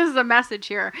this is a message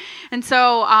here. And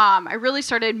so I really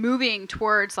started moving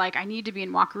towards, like, I need to be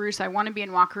in Wakarusa. I want to be in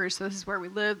Wakarusa. So this is where we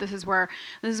live. This is where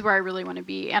I really want to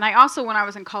be. And I also, when I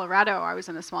was in Colorado, I was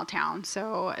in a small town.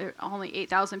 So only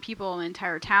 8,000 people in the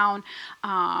entire town.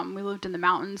 We lived in the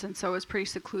mountains, and so it was pretty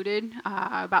secluded,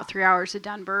 about 3 hours to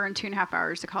Denver and 2.5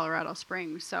 hours to Colorado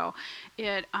Springs. So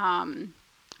it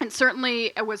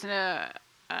certainly it was an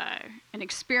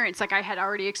experience. Like, I had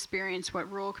already experienced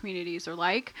what rural communities are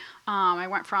like. I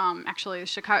went from actually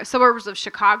the suburbs of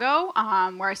Chicago,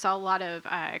 where I saw a lot of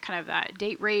kind of that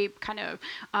date rape, kind of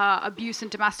abuse and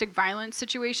domestic violence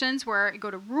situations, where I go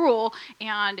to rural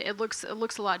and it looks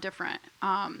a lot different.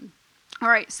 All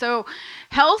right, so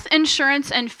health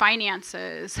insurance and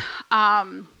finances.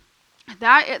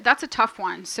 That's a tough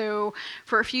one. So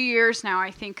for a few years now, I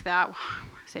think that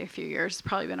say a few years, it's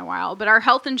probably been a while, but our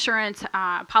health insurance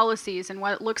policies and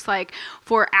what it looks like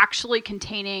for actually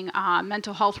containing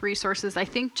mental health resources. I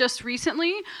think just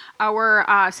recently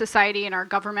our society and our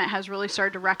government has really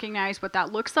started to recognize what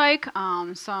that looks like.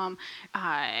 Some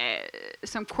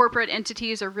corporate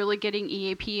entities are really getting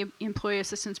EAP, employee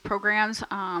assistance programs,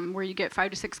 where you get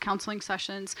 5 to 6 counseling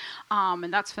sessions,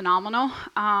 and that's phenomenal.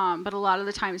 But a lot of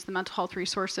the times the mental health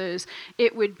resources,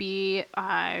 it would be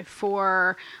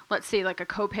for, let's say, like a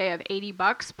copay of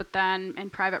 $80, but then in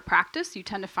private practice, you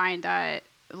tend to find that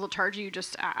they'll charge you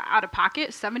just out of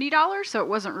pocket $70, so it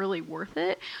wasn't really worth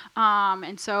it.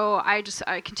 And so I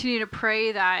continue to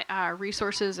pray that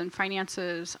resources and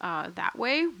finances that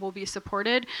way will be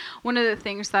supported. One of the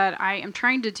things that I am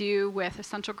trying to do with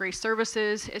Essential Grace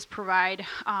Services is provide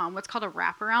what's called a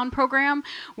wraparound program,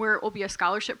 where it will be a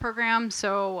scholarship program.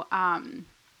 So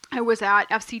I was at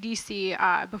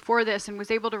FCDC before this and was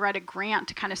able to write a grant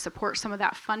to kind of support some of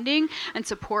that funding and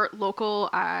support local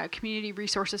community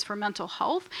resources for mental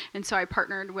health. And so I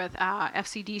partnered with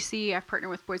FCDC. I've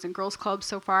partnered with Boys and Girls Clubs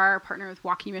so far, partnered with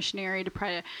Walking Missionary to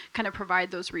kind of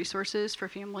provide those resources for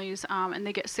families. And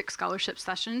they get 6 scholarship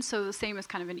sessions, so the same as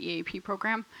kind of an EAP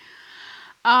program.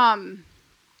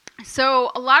 So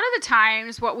a lot of the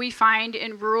times what we find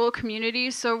in rural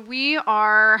communities, so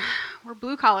we're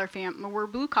blue collar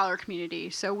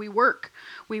community. So we work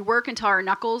until our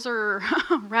knuckles are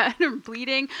red and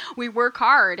bleeding. We work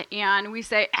hard and we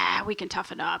say, we can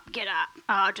toughen up, get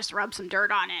up, just rub some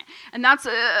dirt on it. And that's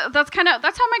how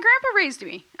my grandpa raised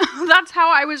me. That's how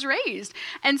I was raised.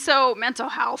 And so mental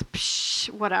health,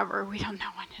 whatever, we don't know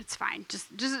when, it's fine.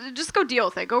 Just go deal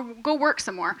with it. Go work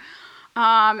some more.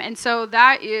 And so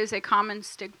that is a common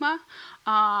stigma.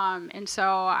 And so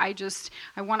I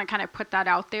want to kind of put that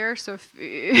out there. So if,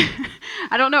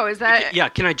 I don't know, is that... Yeah,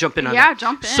 can I jump in on that? Yeah,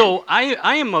 jump in. So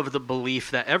I am of the belief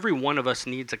that every one of us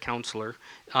needs a counselor,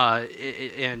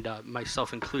 and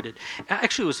myself included.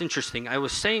 Actually, it was interesting. I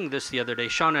was saying this the other day.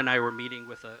 Shauna and I were meeting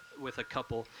with a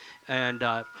couple, and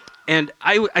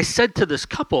I said to this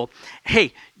couple,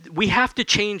 hey, we have to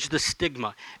change the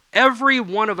stigma. Every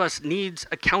one of us needs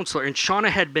a counselor. And Shauna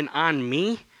had been on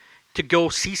me to go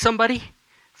see somebody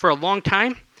for a long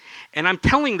time. And I'm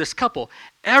telling this couple,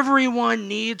 everyone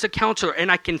needs a counselor. And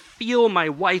I can feel my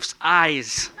wife's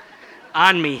eyes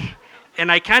on me. And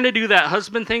I kind of do that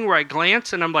husband thing where I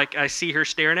glance and I'm like, I see her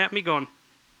staring at me going,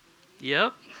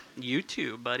 yep, you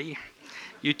too, buddy.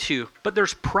 You too. But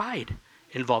there's pride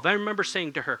involved. I remember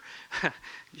saying to her,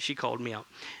 she called me out,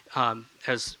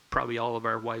 as probably all of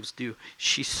our wives do.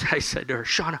 I said to her,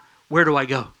 Shauna, where do I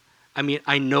go? I mean,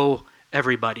 I know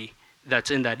everybody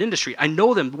that's in that industry. I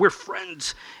know them. We're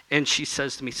friends. And she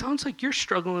says to me, sounds like you're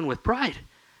struggling with pride.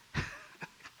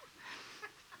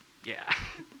 Yeah,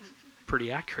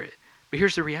 pretty accurate. But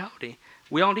here's the reality.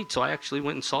 We all need, so I actually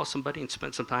went and saw somebody and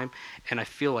spent some time, and I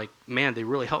feel like, man, they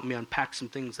really helped me unpack some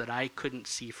things that I couldn't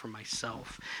see for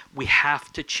myself. We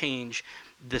have to change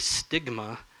the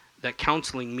stigma that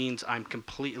counseling means I'm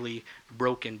completely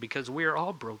broken, because we are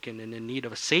all broken and in need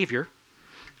of a savior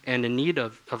and in need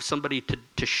of somebody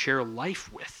to share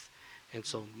life with. And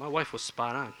so my wife was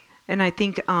spot on. And I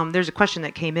think there's a question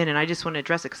that came in, and I just want to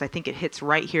address it because I think it hits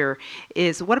right here,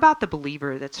 is what about the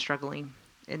believer that's struggling?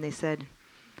 And they said,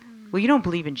 well, you don't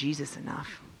believe in Jesus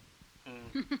enough.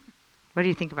 What do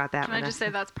you think about that? Can I just say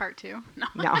that's part 2?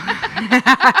 No.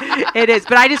 It is.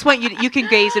 But I just want you can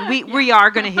gaze, and we are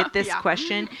going to hit this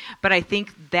question, but I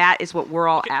think that is what we're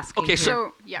all asking. Okay,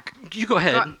 so yeah. You go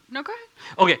ahead. No, go ahead.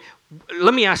 Okay,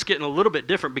 let me ask it in a little bit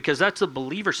different, because that's the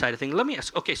believer side of things. Let me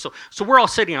ask, okay, so we're all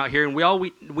sitting out here, and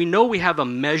we know we have a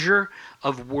measure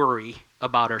of worry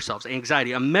about ourselves,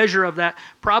 anxiety, a measure of that,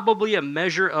 probably a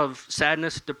measure of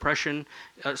sadness, depression,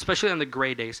 especially on the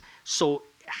gray days. So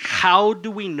how do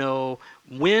we know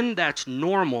when that's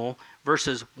normal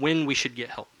versus when we should get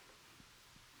help?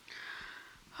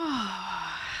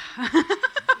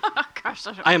 Gosh,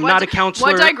 I am not a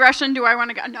counselor. What digression do I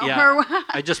want to go? No. Yeah,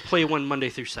 I just play one Monday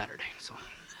through Saturday. So,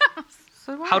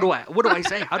 what do I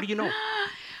say? How do you know?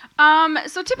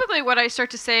 So typically what I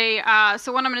start to say,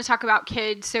 so when I'm going to talk about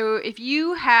kids, so if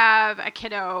you have a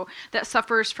kiddo that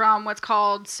suffers from what's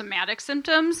called somatic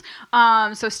symptoms,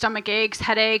 so stomach aches,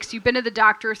 headaches, you've been to the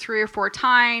doctor 3 or 4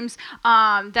 times,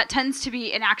 that tends to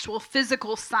be an actual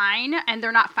physical sign, and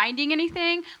they're not finding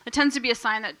anything, that tends to be a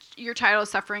sign that your child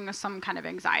is suffering with some kind of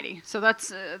anxiety. So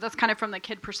that's kind of from the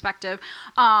kid perspective.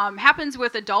 Happens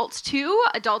with adults too.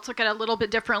 Adults look at it a little bit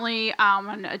differently.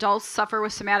 When adults suffer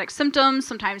with somatic symptoms,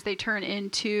 sometimes they turn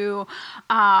into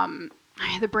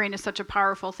the brain is such a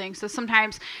powerful thing. So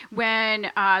sometimes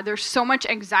when there's so much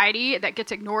anxiety that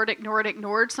gets ignored,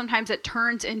 sometimes it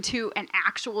turns into an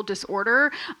actual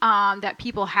disorder that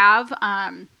people have.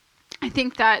 I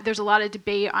think that there's a lot of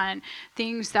debate on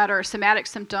things that are somatic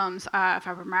symptoms,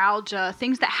 fibromyalgia,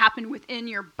 things that happen within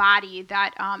your body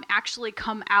that actually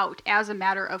come out as a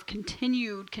matter of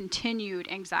continued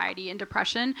anxiety and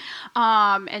depression.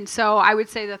 And so I would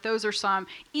say that those are some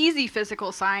easy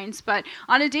physical signs. But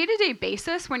on a day-to-day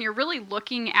basis, when you're really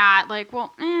looking at like,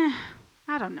 well,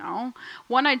 I don't know.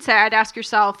 One, I'd ask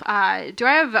yourself, do I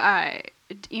have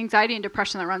anxiety and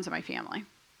depression that runs in my family?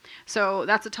 So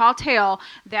that's a tall tale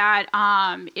that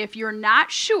if you're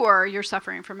not sure you're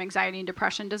suffering from anxiety and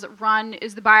depression,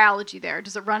 is the biology there?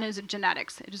 Does it run as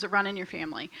genetics? Does it run in your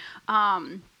family?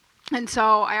 And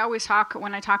so I always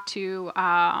when I talk to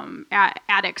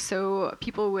addicts, so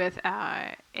people with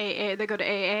AA, they go to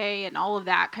AA and all of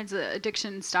that kinds of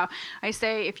addiction stuff. I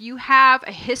say if you have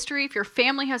a history, if your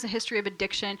family has a history of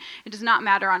addiction, it does not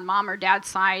matter on mom or dad's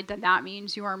side, then that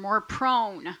means you are more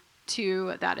prone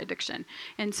to that addiction.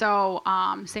 And so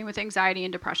same with anxiety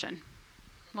and depression.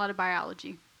 A lot of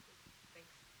biology.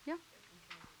 Yeah.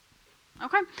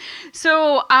 Okay.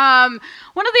 So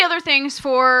one of the other things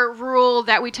for rural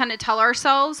that we tend to tell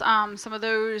ourselves, some of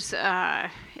those,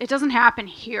 it doesn't happen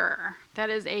here. That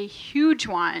is a huge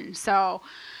one. So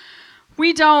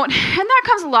we don't, and that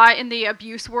comes a lot in the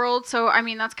abuse world. So, I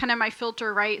mean, that's kind of my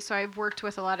filter, right? So I've worked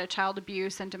with a lot of child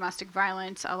abuse and domestic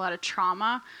violence, a lot of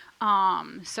trauma.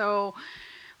 So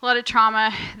a lot of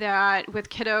trauma that with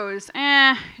kiddos,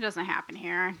 it doesn't happen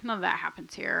here. None of that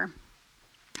happens here.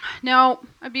 No,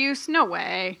 abuse, no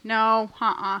way. No,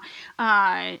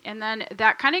 and then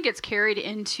that kind of gets carried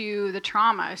into the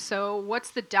trauma. So what's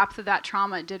the depth of that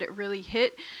trauma? Did it really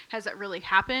hit? Has it really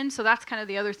happened? So that's kind of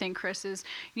the other thing, Chris, is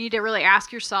you need to really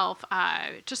ask yourself,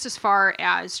 just as far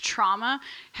as trauma,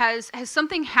 has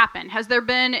something happened? Has there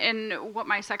been, in what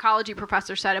my psychology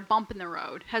professor said, a bump in the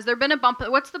road? Has there been a bump?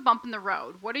 What's the bump in the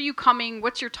road?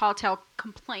 What's your tall tale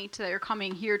complaint that you're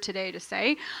coming here today to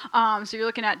say? So you're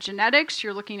looking at genetics,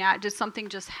 you're looking at, did something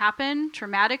just happen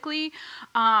traumatically?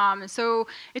 So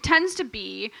it tends to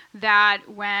be that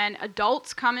when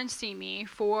adults come and see me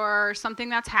for something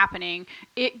that's happening,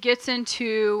 it gets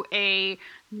into a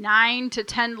 9 to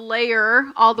 10 layer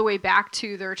all the way back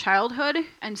to their childhood.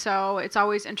 And so it's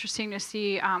always interesting to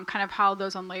see kind of how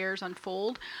those layers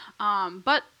unfold.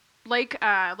 But like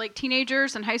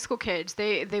teenagers and high school kids,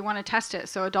 they want to test it.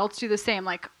 So adults do the same.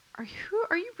 Like,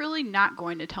 are you really not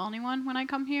going to tell anyone when I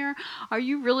come here? Are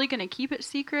you really going to keep it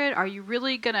secret? Are you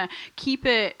really going to keep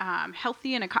it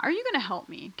healthy? Are you going to help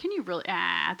me? Can you really?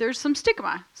 There's some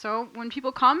stigma. So when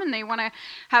people come and they want to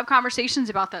have conversations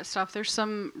about that stuff, there's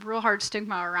some real hard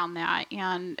stigma around that.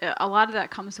 And a lot of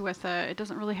that comes with it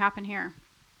doesn't really happen here.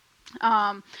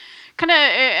 And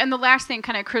the last thing,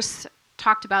 kind of Chris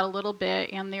talked about a little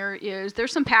bit, and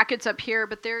there's some packets up here,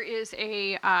 but there is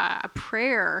a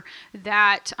prayer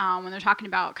that when they're talking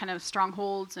about kind of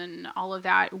strongholds and all of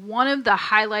that, one of the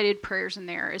highlighted prayers in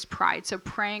there is pride. So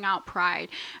praying out pride.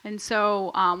 And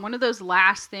so one of those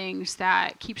last things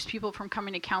that keeps people from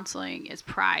coming to counseling is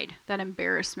pride, that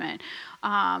embarrassment.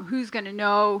 Who's going to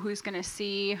know? Who's going to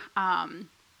see?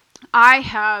 I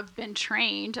have been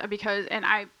trained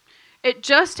it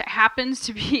just happens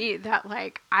to be that,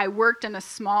 like, I worked in a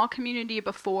small community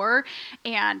before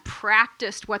and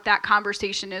practiced what that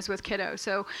conversation is with kiddos.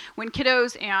 So when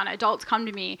kiddos and adults come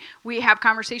to me, we have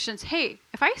conversations. Hey,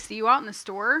 if I see you out in the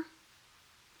store,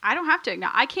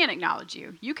 I can't acknowledge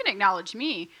you. You can acknowledge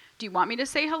me. Do you want me to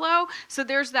say hello? So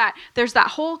there's that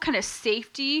whole kind of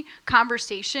safety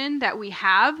conversation that we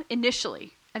have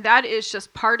initially. And that is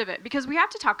just part of it, because we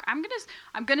have to talk. I'm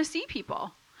going to see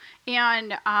people.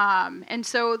 And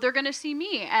so they're going to see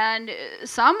me, and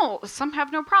some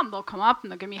have no problem. They'll come up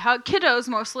and they'll give me a hug. Kiddos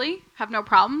mostly have no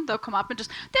problem. They'll come up and just,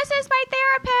 this is my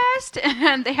therapist,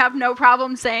 and they have no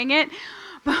problem saying it.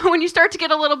 But when you start to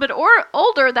get a little bit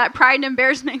older, that pride and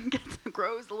embarrassment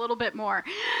grows a little bit more.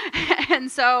 And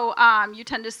so you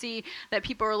tend to see that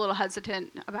people are a little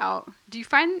hesitant about, do you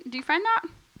find that?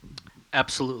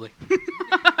 Absolutely.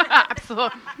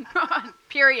 Absolutely.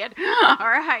 Period. All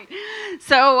right.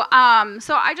 So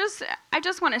I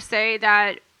just want to say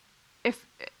that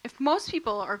if most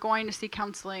people are going to see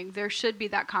counseling, there should be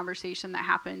that conversation that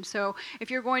happens. So if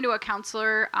you're going to a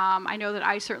counselor, I know that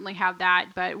I certainly have that,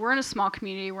 but we're in a small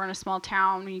community, we're in a small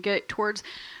town. When you get towards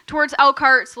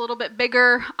Elkhart, it's a little bit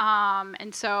bigger.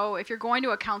 And so if you're going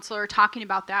to a counselor, talking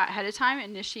about that ahead of time,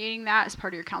 initiating that as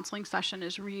part of your counseling session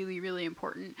is really, really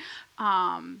important.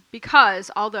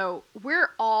 Because although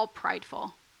we're all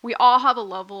prideful, We all have a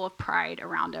level of pride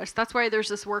around us. That's why there's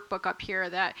this workbook up here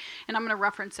that, and I'm going to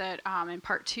reference it in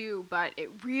part 2, but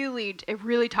it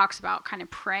really talks about kind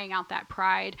of praying out that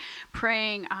pride,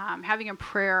 praying, having a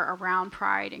prayer around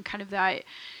pride and kind of that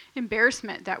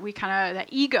embarrassment that that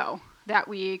ego that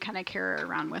we kind of carry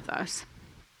around with us.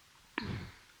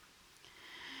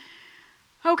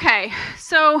 Okay,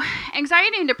 so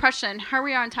anxiety and depression. How are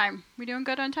we on time? We doing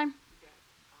good on time?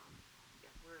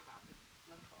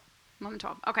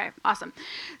 11:12. Okay, awesome.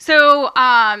 So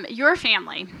your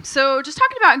family. So just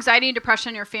talking about anxiety and depression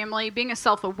in your family, being a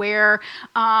self-aware.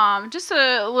 Just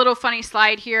a little funny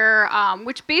slide here,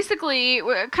 which basically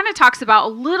kind of talks about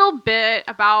a little bit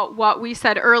about what we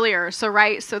said earlier. So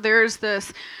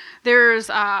there's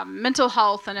mental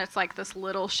health, and it's like this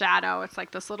little shadow. It's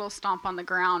like this little stomp on the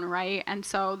ground, right? And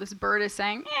so this bird is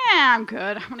saying, I'm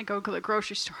good. I'm going to go to the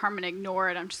grocery store. I'm going to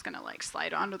ignore it. I'm just going to like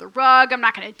slide under the rug. I'm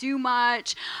not going to do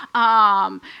much.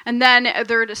 And then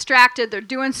they're distracted. They're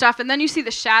doing stuff. And then you see the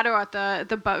shadow at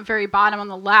the very bottom on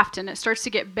the left, and it starts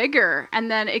to get bigger. And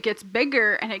then it gets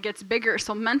bigger, and it gets bigger.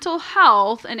 So mental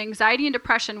health and anxiety and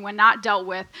depression, when not dealt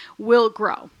with, will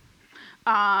grow.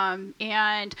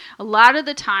 And a lot of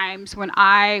the times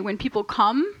when people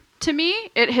come to me,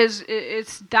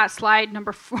 it's that slide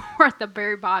number 4 at the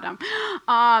very bottom.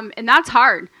 And that's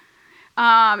hard.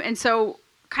 And so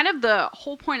kind of the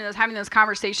whole point of this, having this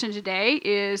conversation today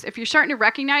is if you're starting to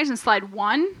recognize in slide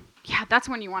 1, that's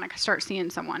when you want to start seeing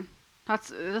someone.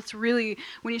 That's really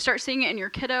when you start seeing it in your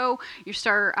kiddo, you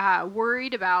start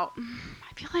worried about,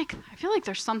 I feel like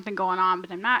there's something going on,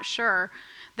 but I'm not sure.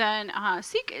 Then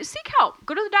seek help.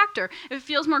 Go to the doctor. If it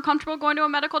feels more comfortable going to a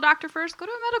medical doctor first, go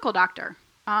to a medical doctor.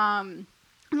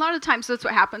 A lot of times that's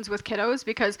what happens with kiddos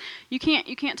because you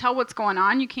can't tell what's going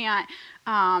on. You can't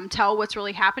tell what's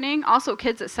really happening. Also,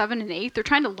 kids at 7 and 8, they're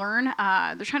trying to learn.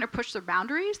 They're trying to push their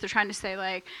boundaries. They're trying to say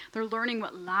like they're learning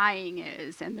what lying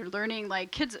is, and they're learning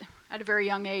like kids at a very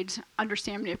young age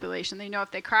understand manipulation. They know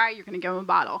if they cry, you're going to give them a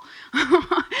bottle.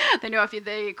 They know if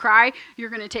they cry, you're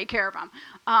going to take care of them.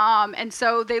 And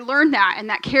so they learn that, and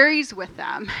that carries with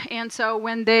them. And so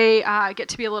when they get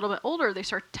to be a little bit older, they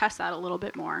start to test that a little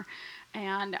bit more.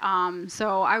 And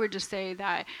so I would just say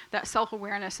that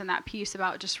self-awareness and that piece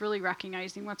about just really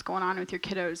recognizing what's going on with your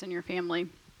kiddos and your family.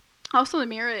 Also the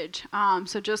marriage.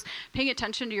 So just paying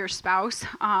attention to your spouse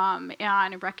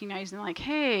and recognizing like,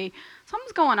 hey,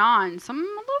 something's going on. I'm a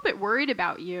little bit worried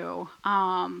about you.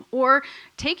 Or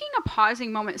taking a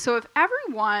pausing moment. So if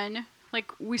everyone,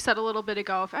 like we said a little bit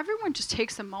ago, if everyone just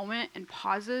takes a moment and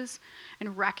pauses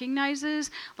and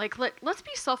recognizes, like, let's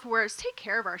be self-aware, let's take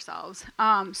care of ourselves.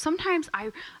 Sometimes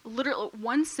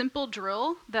one simple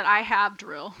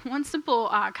one simple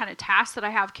kind of task that I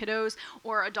have kiddos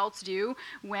or adults do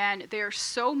when they're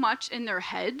so much in their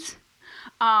heads,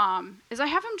 is I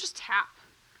have them just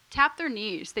tap their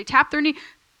knees. They tap their knee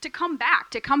to come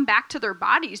back to their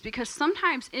bodies, because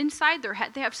sometimes inside their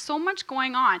head they have so much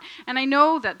going on. And I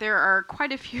know that there are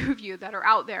quite a few of you that are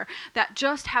out there that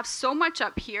just have so much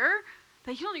up here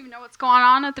that you don't even know what's going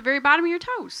on at the very bottom of your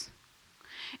toes.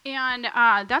 And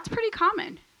that's pretty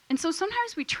common. And so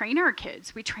sometimes we train our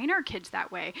kids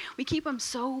that way. We keep them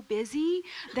so busy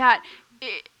that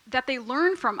they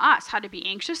learn from us how to be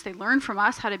anxious. They learn from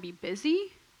us how to be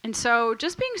busy. And so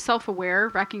just being self-aware,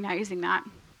 recognizing that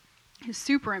is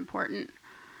super important.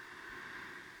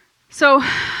 So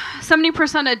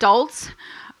 70% adults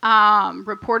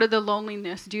reported the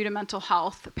loneliness due to mental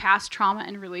health, past trauma,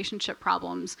 and relationship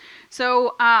problems.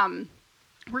 So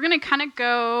we're going to kind of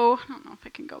go, I don't know if I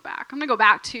can go back. I'm going to go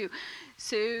back to,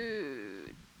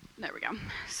 there we go.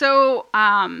 So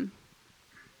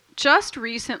just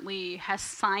recently has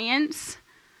science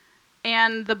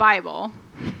and the Bible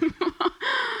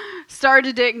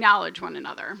started to acknowledge one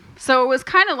another. So it was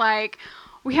kind of like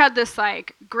we had this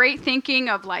like great thinking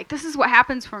of like, this is what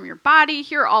happens from your body.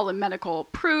 Here are all the medical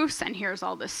proofs, and here's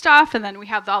all this stuff. And then we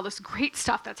have all this great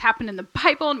stuff that's happened in the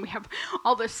Bible, and we have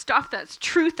all this stuff that's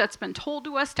truth that's been told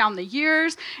to us down the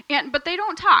years. But they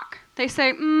don't talk. They say,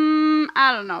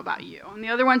 I don't know about you. And the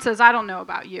other one says, I don't know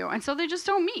about you. And so they just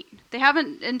don't meet. They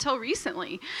haven't until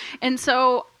recently. And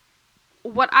so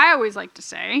what I always like to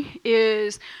say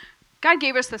is, God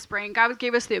gave us this brain. God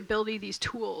gave us the ability, these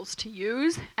tools to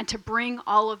use and to bring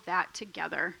all of that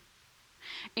together.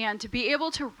 And to be able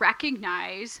to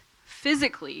recognize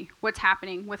physically what's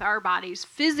happening with our bodies,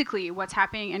 physically what's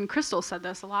happening, and Crystal said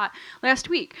this a lot last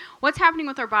week, what's happening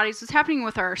with our bodies, what's happening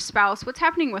with our spouse, what's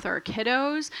happening with our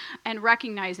kiddos, and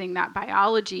recognizing that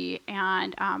biology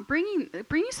and bringing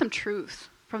some truth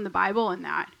from the Bible in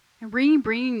that, and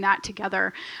bringing that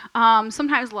together.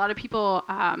 Sometimes a lot of people,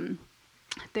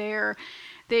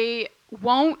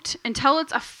 won't, until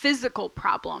it's a physical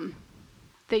problem,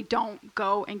 they don't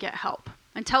go and get help.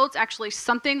 Until it's actually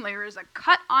something, there is a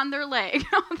cut on their leg,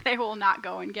 they will not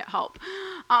go and get help.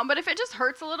 But if it just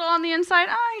hurts a little on the inside,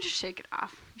 you just shake it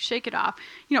off. You shake it off.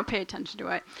 You don't pay attention to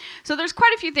it. So there's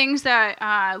quite a few things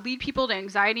that lead people to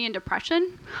anxiety and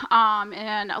depression,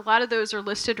 and a lot of those are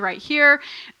listed right here.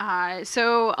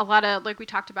 So a lot of, like we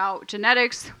talked about,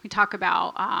 genetics. We talk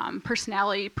about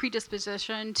personality,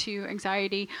 predisposition to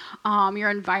anxiety, your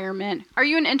environment. Are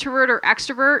you an introvert or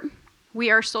extrovert? We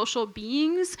are social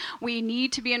beings. We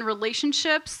need to be in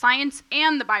relationships. Science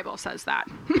and the Bible says that.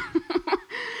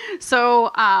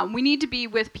 So we need to be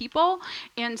with people.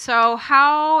 And so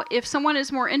if someone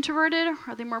is more introverted,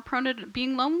 are they more prone to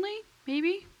being lonely?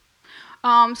 Maybe.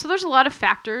 So there's a lot of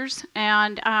factors.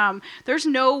 And there's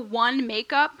no one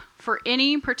makeup for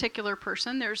any particular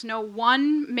person. There's no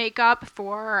one makeup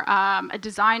for a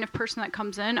design of person that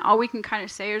comes in. All we can kind of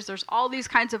say is there's all these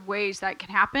kinds of ways that can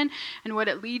happen, and what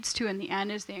it leads to in the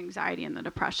end is the anxiety and the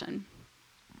depression.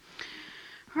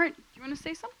 All right, you want to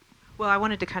say something? Well, I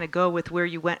wanted to kind of go with where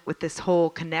you went with this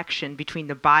whole connection between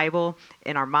the Bible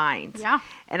and our minds. Yeah.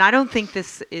 And I don't think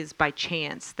this is by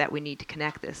chance that we need to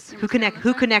connect this. Who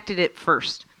connected it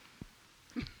first?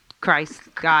 Christ,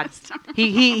 God.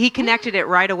 He connected it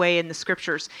right away in the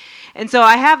scriptures. And so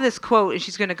I have this quote, and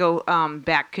she's going to go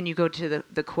back. Can you go to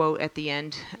the quote at the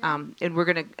end? And we're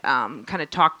going to kind of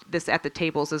talk this at the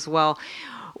tables as well.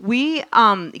 We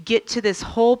get to this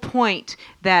whole point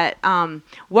that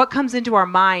what comes into our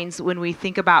minds when we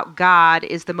think about God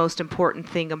is the most important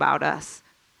thing about us.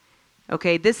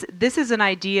 Okay, this is an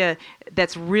idea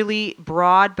that's really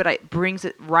broad, but it brings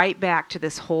it right back to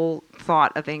this whole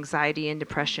thought of anxiety and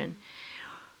depression.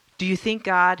 Do you think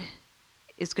God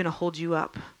is going to hold you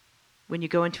up when you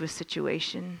go into a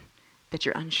situation that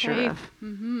you're unsure of?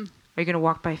 Mm-hmm. Are you going to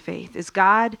walk by faith? Is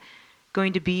God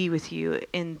going to be with you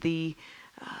in the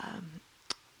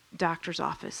doctor's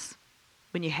office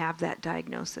when you have that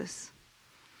diagnosis?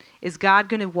 Is God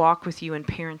going to walk with you in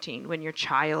parenting when your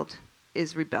child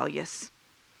is rebellious?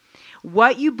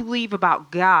 What you believe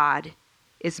about God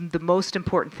is the most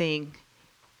important thing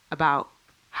about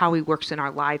how he works in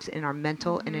our lives, in our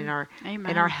mental and in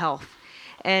our health.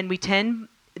 And we tend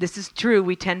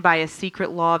by a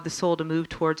secret law of the soul to move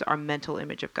towards our mental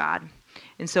image of God.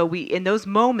 And so in those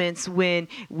moments when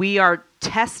we are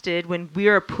tested, when we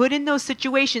are put in those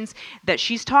situations that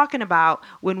she's talking about,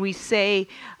 when we say,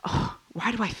 "Oh,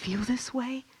 why do I feel this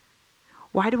way?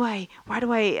 Why do I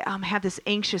have this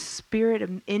anxious spirit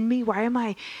in me? Why am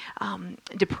I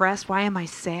depressed? Why am I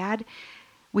sad?"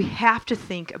 We have to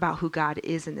think about who God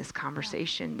is in this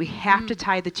conversation. We have to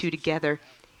tie the two together.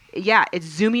 Yeah, it's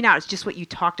zooming out. It's just what you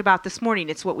talked about this morning.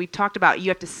 It's what we've talked about. You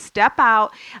have to step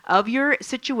out of your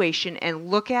situation and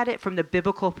look at it from the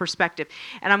biblical perspective.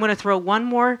 And I'm going to throw one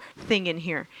more thing in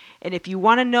here. And if you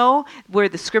want to know where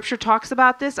the scripture talks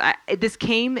about this, this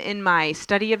came in my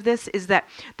study of this, is that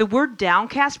the word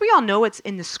downcast, we all know it's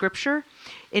in the scripture.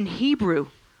 In Hebrew,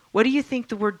 what do you think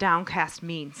the word downcast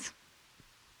means?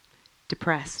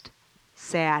 Depressed,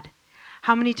 sad.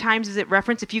 How many times is it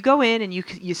referenced? If you go in and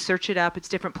you search it up, it's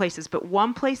different places. But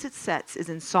one place it sets is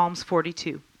in Psalms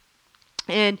 42.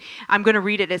 And I'm going to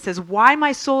read it. It says, "Why,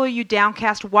 my soul, are you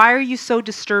downcast? Why are you so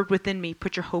disturbed within me?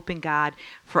 Put your hope in God,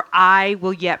 for I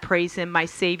will yet praise him, my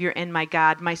Savior and my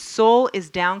God. My soul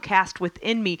is downcast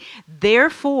within me.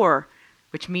 Therefore,"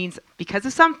 which means because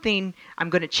of something, I'm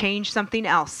going to change something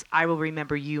else. "I will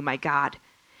remember you, my God,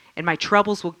 and my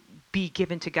troubles will be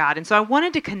given to God." And so I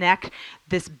wanted to connect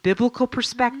this biblical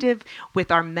perspective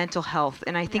with our mental health.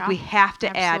 And I think we have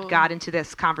to add God into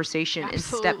this conversation and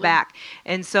step back.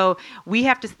 And so we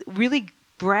have to really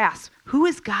grasp, who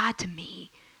is God to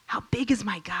me? How big is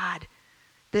my God?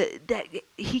 That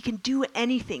he can do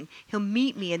anything. He'll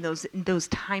meet me in those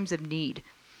times of need.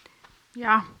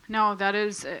 Yeah, no, that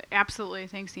is absolutely.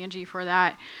 Thanks, Angie, for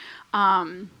that.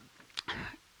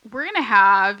 We're going to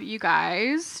have you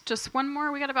guys just one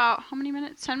more. We got about how many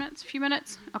minutes? 10 minutes? A few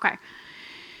minutes? Okay.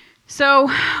 So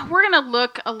we're going to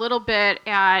look a little bit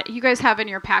at, you guys have in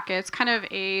your packets kind of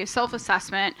a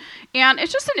self-assessment, and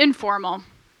it's just an informal.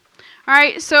 All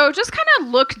right, so just kind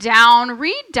of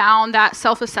read down that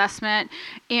self-assessment,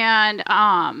 and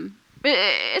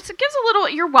it gives a little,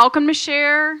 you're welcome to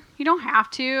share. You don't have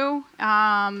to.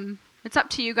 It's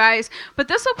up to you guys. But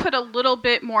this will put a little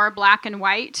bit more black and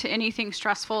white to anything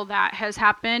stressful that has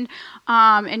happened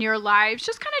in your lives.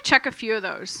 Just kind of check a few of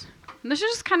those. And this is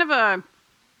just kind of a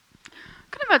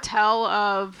tell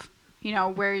of,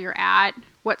 where you're at,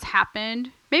 what's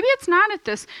happened. Maybe it's not at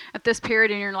this period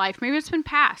in your life. Maybe it's been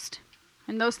past.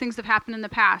 And those things have happened in the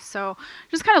past. So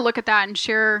just kind of look at that and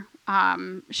share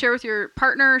Share with your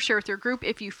partner, share with your group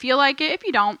if you feel like it. If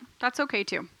you don't, that's okay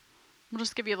too. We'll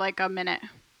just give you like a minute.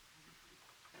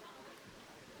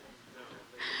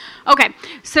 Okay,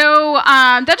 so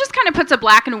that just kind of puts a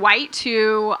black and white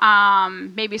to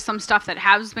maybe some stuff that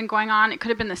has been going on. It could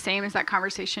have been the same as that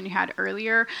conversation you had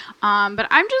earlier. But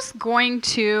I'm just going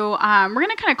to, we're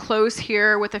going to kind of close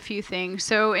here with a few things.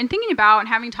 So in thinking about and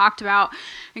having talked about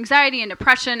anxiety and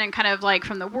depression and kind of like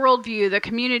from the worldview, the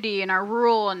community and our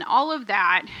rural and all of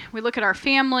that, we look at our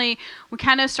family, we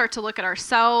kind of start to look at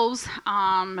ourselves.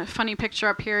 A funny picture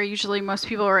up here, usually most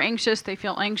people are anxious, they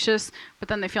feel anxious, but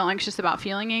then they feel anxious about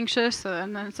feeling anxious, so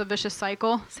and then it's a vicious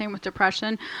cycle. Same with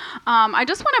depression. I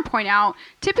just want to point out,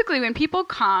 typically when people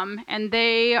come and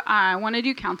they want to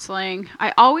do counseling,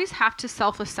 I always have to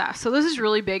self-assess. So this is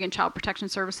really big in child protection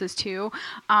services too.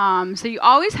 So you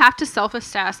always have to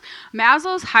self-assess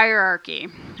Maslow's hierarchy.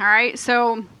 All right,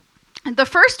 so the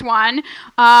first one,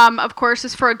 of course,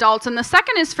 is for adults, and the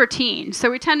second is for teens. So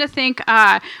we tend to think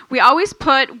we always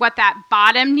put what that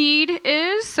bottom need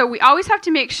is. So we always have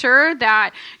to make sure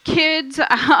that kids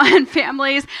and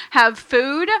families have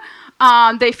food,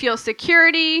 they feel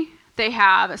security, they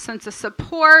have a sense of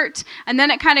support, and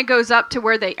then it kind of goes up to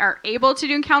where they are able to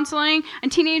do counseling.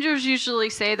 And teenagers usually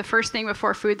say the first thing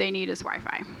before food they need is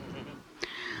Wi-Fi.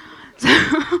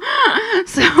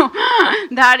 So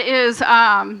that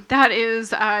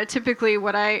is typically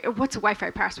what's a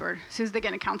Wi-Fi password? As soon as they get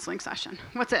in a counseling session,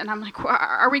 what's it? And I'm like,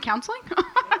 are we counseling?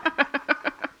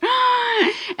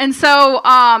 And so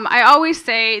I always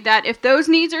say that if those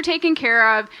needs are taken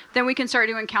care of, then we can start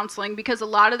doing counseling, because a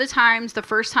lot of the times, the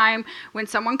first time when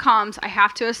someone comes, I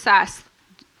have to assess,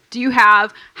 do you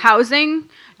have housing?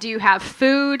 Do you have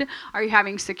food? Are you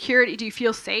having security? Do you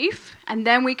feel safe? And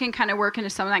then we can kind of work into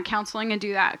some of that counseling and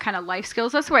do that kind of life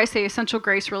skills. That's why I say Essential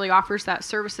Grace really offers that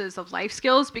services of life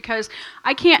skills, because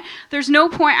there's no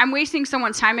point, I'm wasting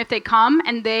someone's time if they come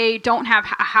and they don't have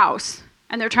a house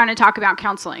and they're trying to talk about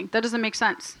counseling. That doesn't make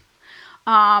sense.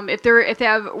 If they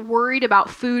have worried about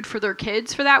food for their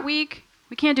kids for that week,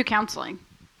 we can't do counseling.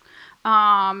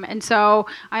 And so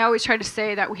I always try to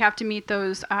say that we have to meet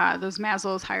those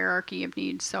Maslow's hierarchy of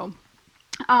needs. So,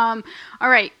 all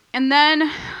right. And then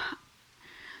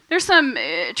there's some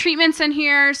treatments in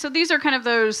here. So these are kind of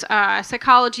those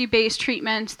psychology-based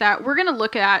treatments that we're going to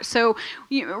look at. So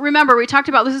remember, we talked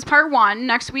about this is part 1.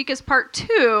 Next week is part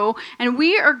 2. And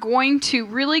we are going to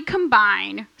really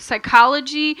combine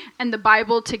psychology and the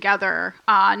Bible together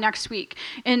next week.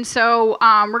 And so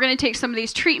we're going to take some of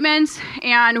these treatments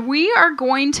and we are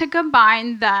going to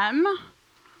combine them,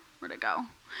 where'd it go,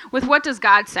 with what does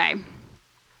God say?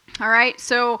 All right,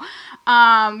 so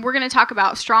we're going to talk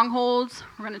about strongholds.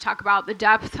 We're going to talk about the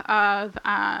depth of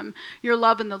your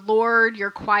love in the Lord,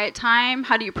 your quiet time.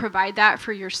 How do you provide that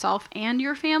for yourself and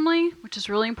your family, which is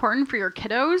really important for your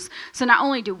kiddos. So not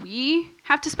only do we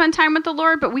have to spend time with the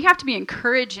Lord, but we have to be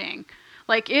encouraging.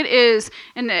 Like it is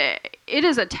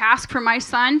a task for my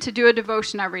son to do a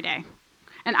devotion every day.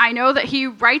 And I know that he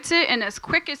writes it in as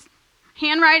quick as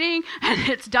handwriting, and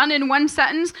it's done in one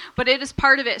sentence, but it is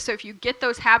part of it. So if you get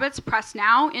those habits pressed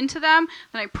now into them,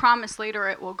 then I promise later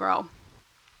it will grow.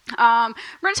 We're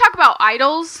going to talk about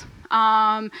idols,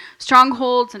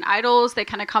 strongholds and idols. They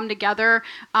kind of come together.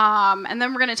 And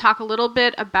then we're going to talk a little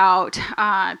bit about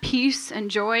peace and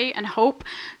joy and hope.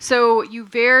 So you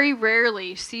very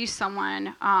rarely see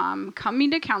someone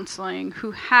coming to counseling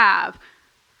who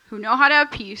know how to have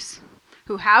peace,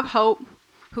 who have hope,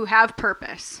 who have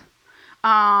purpose.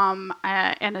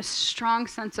 And a strong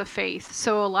sense of faith.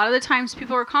 So a lot of the times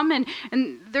people are coming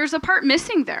and there's a part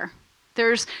missing there.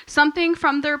 There's something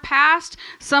from their past,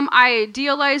 some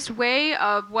idealized way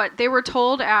of what they were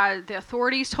told, the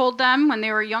authorities told them when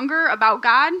they were younger about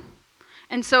God.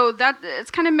 And so that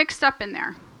it's kind of mixed up in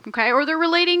there. Okay? Or they're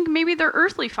relating maybe their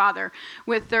earthly father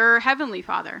with their heavenly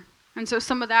father. And so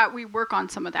some of that, we work on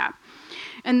some of that.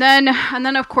 And then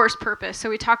of course, purpose. So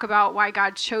we talk about why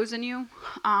God's chosen you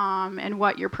and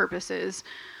what your purpose is.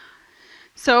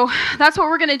 So that's what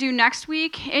we're going to do next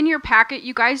week. In your packet,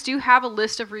 you guys do have a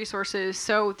list of resources.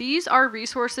 So these are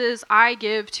resources I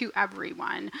give to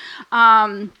everyone.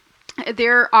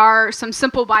 There are some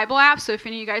simple Bible apps. So if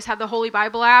any of you guys have the Holy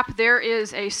Bible app, there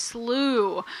is a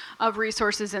slew of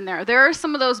resources in there. There are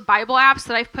some of those Bible apps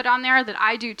that I've put on there that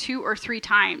I do 2 or 3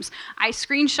 times. I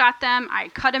screenshot them, I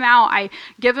cut them out, I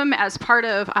give them as part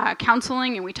of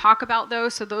counseling, and we talk about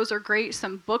those. So those are great.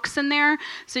 Some books in there.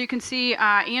 So you can see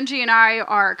Angie and I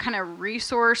are kind of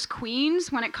resource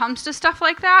queens when it comes to stuff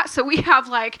like that. So we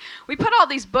have we put all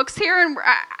these books here, and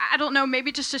I don't know,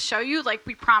 maybe just to show you,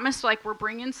 we promised we're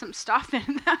bringing some stuff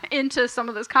into some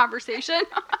of this conversation.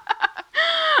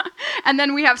 And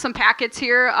then we have some packets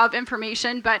here of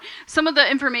information, but some of the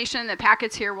information in the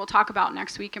packets here we'll talk about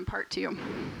next week in part 2.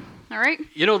 All right?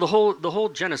 You know, the whole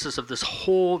genesis of this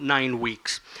whole 9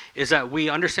 weeks is that we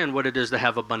understand what it is to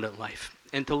have abundant life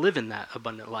and to live in that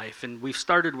abundant life. And we've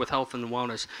started with health and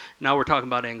wellness. Now we're talking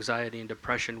about anxiety and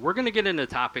depression. We're going to get into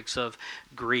topics of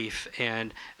grief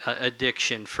and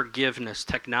addiction, forgiveness,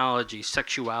 technology,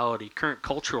 sexuality, current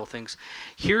cultural things.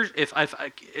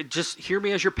 Just hear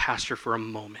me as your pastor for a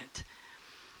moment.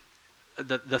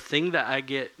 The thing that I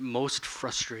get most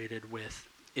frustrated with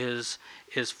is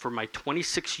for my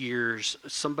 26 years,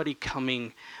 somebody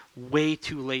coming way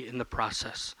too late in the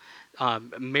process.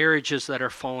 Marriages that are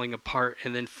falling apart,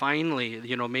 and then finally,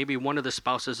 maybe one of the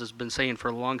spouses has been saying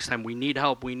for the longest time, we need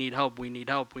help, we need help, we need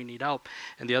help, we need help,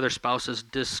 and the other spouse is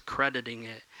discrediting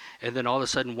it. And then all of a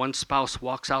sudden, one spouse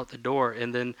walks out the door,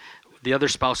 and then the other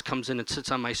spouse comes in and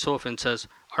sits on my sofa and says,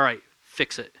 all right,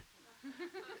 fix it.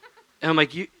 And I'm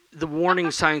like, the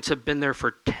warning signs have been there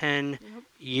for 10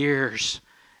 years.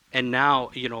 And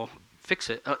now, fix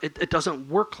it. It doesn't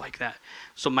work like that.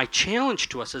 So my challenge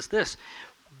to us is this.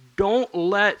 Don't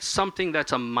let something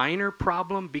that's a minor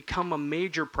problem become a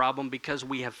major problem because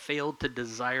we have failed to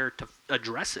desire to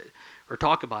address it or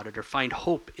talk about it or find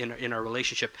hope in our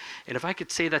relationship. And if I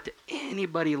could say that to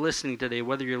anybody listening today,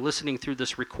 whether you're listening through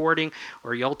this recording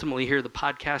or you ultimately hear the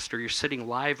podcast or you're sitting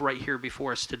live right here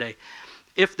before us today,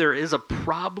 if there is a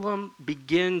problem,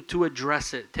 begin to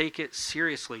address it. Take it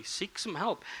seriously. Seek some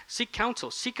help. Seek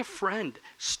counsel. Seek a friend.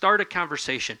 Start a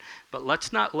conversation. But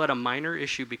let's not let a minor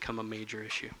issue become a major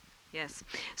issue. Yes.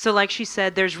 So like she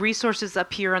said, there's resources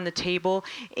up here on the table.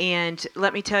 And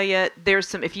let me tell you, there's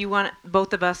some, if you want,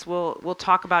 both of us will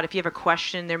talk about, if you have a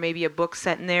question, there may be a book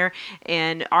set in there.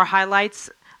 And our highlights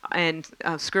and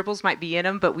scribbles might be in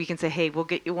them, but we can say, hey, we'll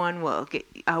get you one. We'll get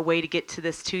a way to get to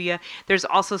this to you. There's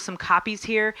also some copies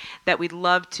here that we'd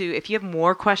love to, if you have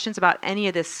more questions about any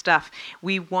of this stuff,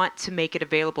 we want to make it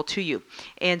available to you.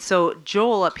 And so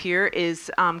Joel up here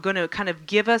is going to kind of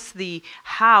give us the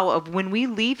how of when we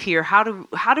leave here, how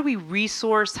do we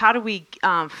resource, how do we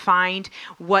find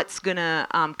what's going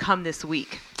to come this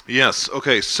week? Yes.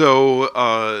 Okay.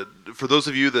 So for those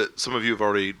of you that some of you have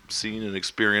already seen and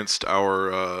experienced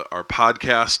our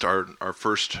podcast, our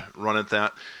first run at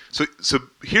that. So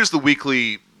here's the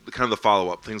weekly kind of the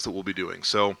follow-up things that we'll be doing.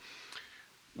 So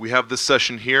we have this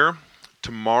session here.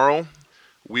 Tomorrow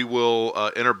we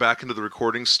will enter back into the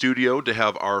recording studio to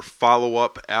have our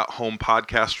follow-up at-home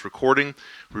podcast recording.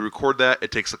 We record that.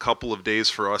 It takes a couple of days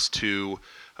for us to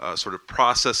sort of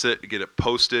process it, get it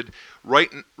posted.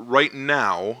 Right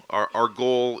now, our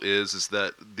goal is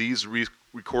that these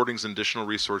recordings and additional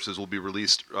resources will be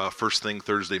released first thing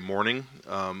Thursday morning,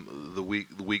 the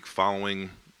week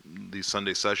following these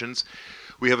Sunday sessions.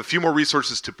 We have a few more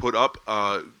resources to put up.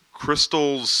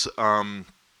 Crystal's,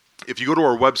 if you go to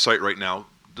our website right now,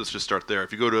 let's just start there.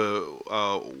 If you go to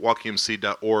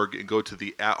walkemc.org and go to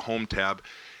the At Home tab,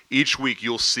 each week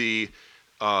you'll see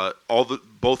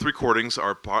both recordings.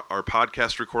 Our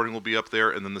podcast recording will be up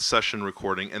there, and then the session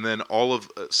recording, and then all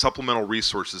of supplemental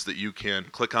resources that you can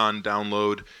click on,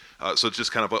 download. So it's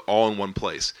just kind of all in one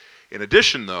place. In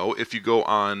addition, though, if you go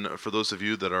on, for those of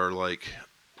you that are like,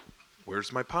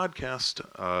 where's my podcast?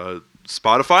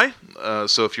 Spotify.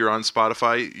 So if you're on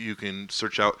Spotify, you can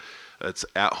search out. It's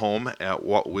At Home at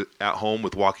Home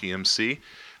with Walkie MC.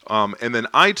 And then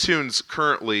iTunes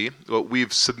currently,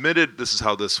 we've submitted, this is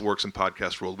how this works in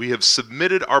podcast world, we have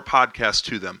submitted our podcast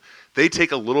to them. They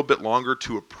take a little bit longer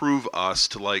to approve us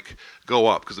to go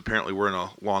up because apparently we're in a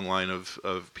long line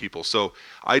of people. So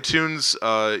iTunes,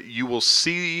 you will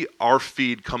see our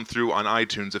feed come through on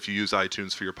iTunes if you use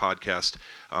iTunes for your podcast.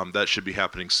 That should be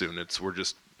happening soon.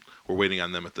 We're waiting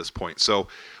on them at this point. So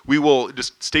we will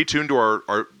just stay tuned to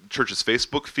our church's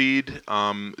Facebook feed,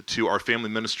 to our family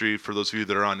ministry. For those of you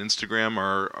that are on Instagram,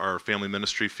 our family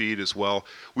ministry feed as well.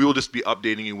 We will just be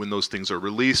updating you when those things are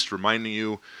released, reminding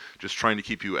you, just trying to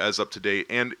keep you as up to date.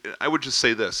 And I would just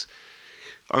say this.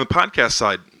 On the podcast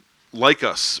side, like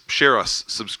us, share us,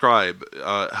 subscribe.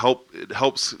 It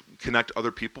helps connect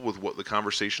other people with what the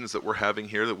conversations that we're having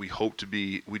here that we hope to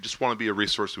be. We just want to be a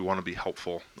resource. We want to be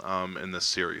helpful in this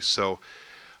series. So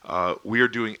we are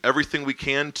doing everything we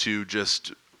can to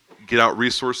just get out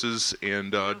resources.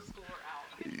 And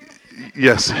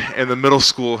yes, and the middle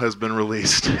school has been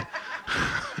released.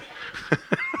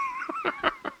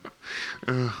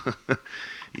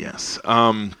 Yes.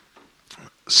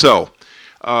 So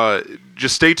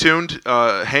just stay tuned.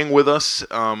 Hang with us.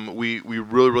 We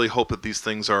really, really hope that these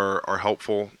things are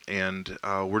helpful, and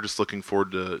we're just looking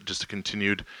forward to just a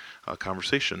continued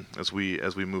conversation as we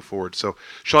move forward. So,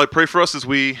 shall I pray for us as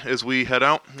we head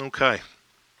out? Okay.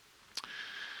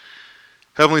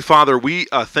 Heavenly Father, we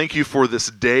thank you for this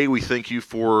day. We thank you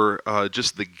for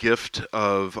just the gift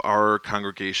of our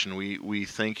congregation. We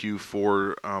thank you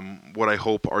for what I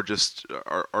hope are just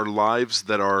our lives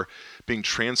that are being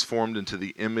transformed into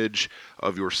the image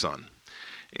of your Son.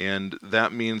 And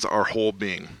that means our whole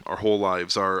being, our whole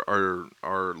lives, our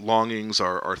longings,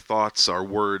 our thoughts, our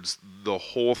words, the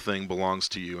whole thing belongs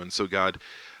to you. And so, God,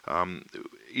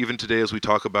 even today as we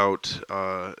talk about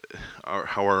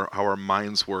how our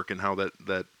minds work and how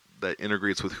that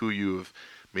integrates with who you have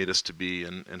made us to be,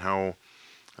 and how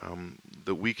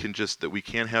that we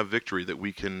can have victory, that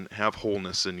we can have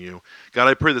wholeness in you. God,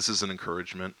 I pray this is an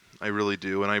encouragement. I really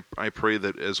do, and I pray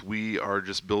that as we are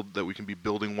that we can be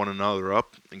building one another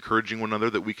up, encouraging one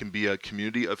another, that we can be a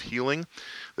community of healing,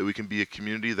 that we can be a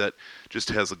community that just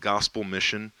has a gospel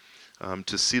mission.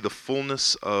 To see the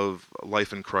fullness of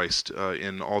life in Christ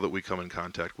in all that we come in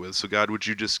contact with. So God, would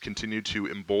you just continue to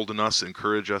embolden us,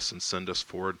 encourage us, and send us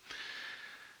forward.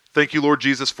 Thank you, Lord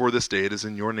Jesus, for this day. It is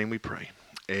in your name we pray.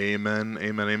 Amen,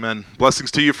 amen, amen.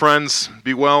 Blessings to you, friends.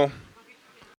 Be well.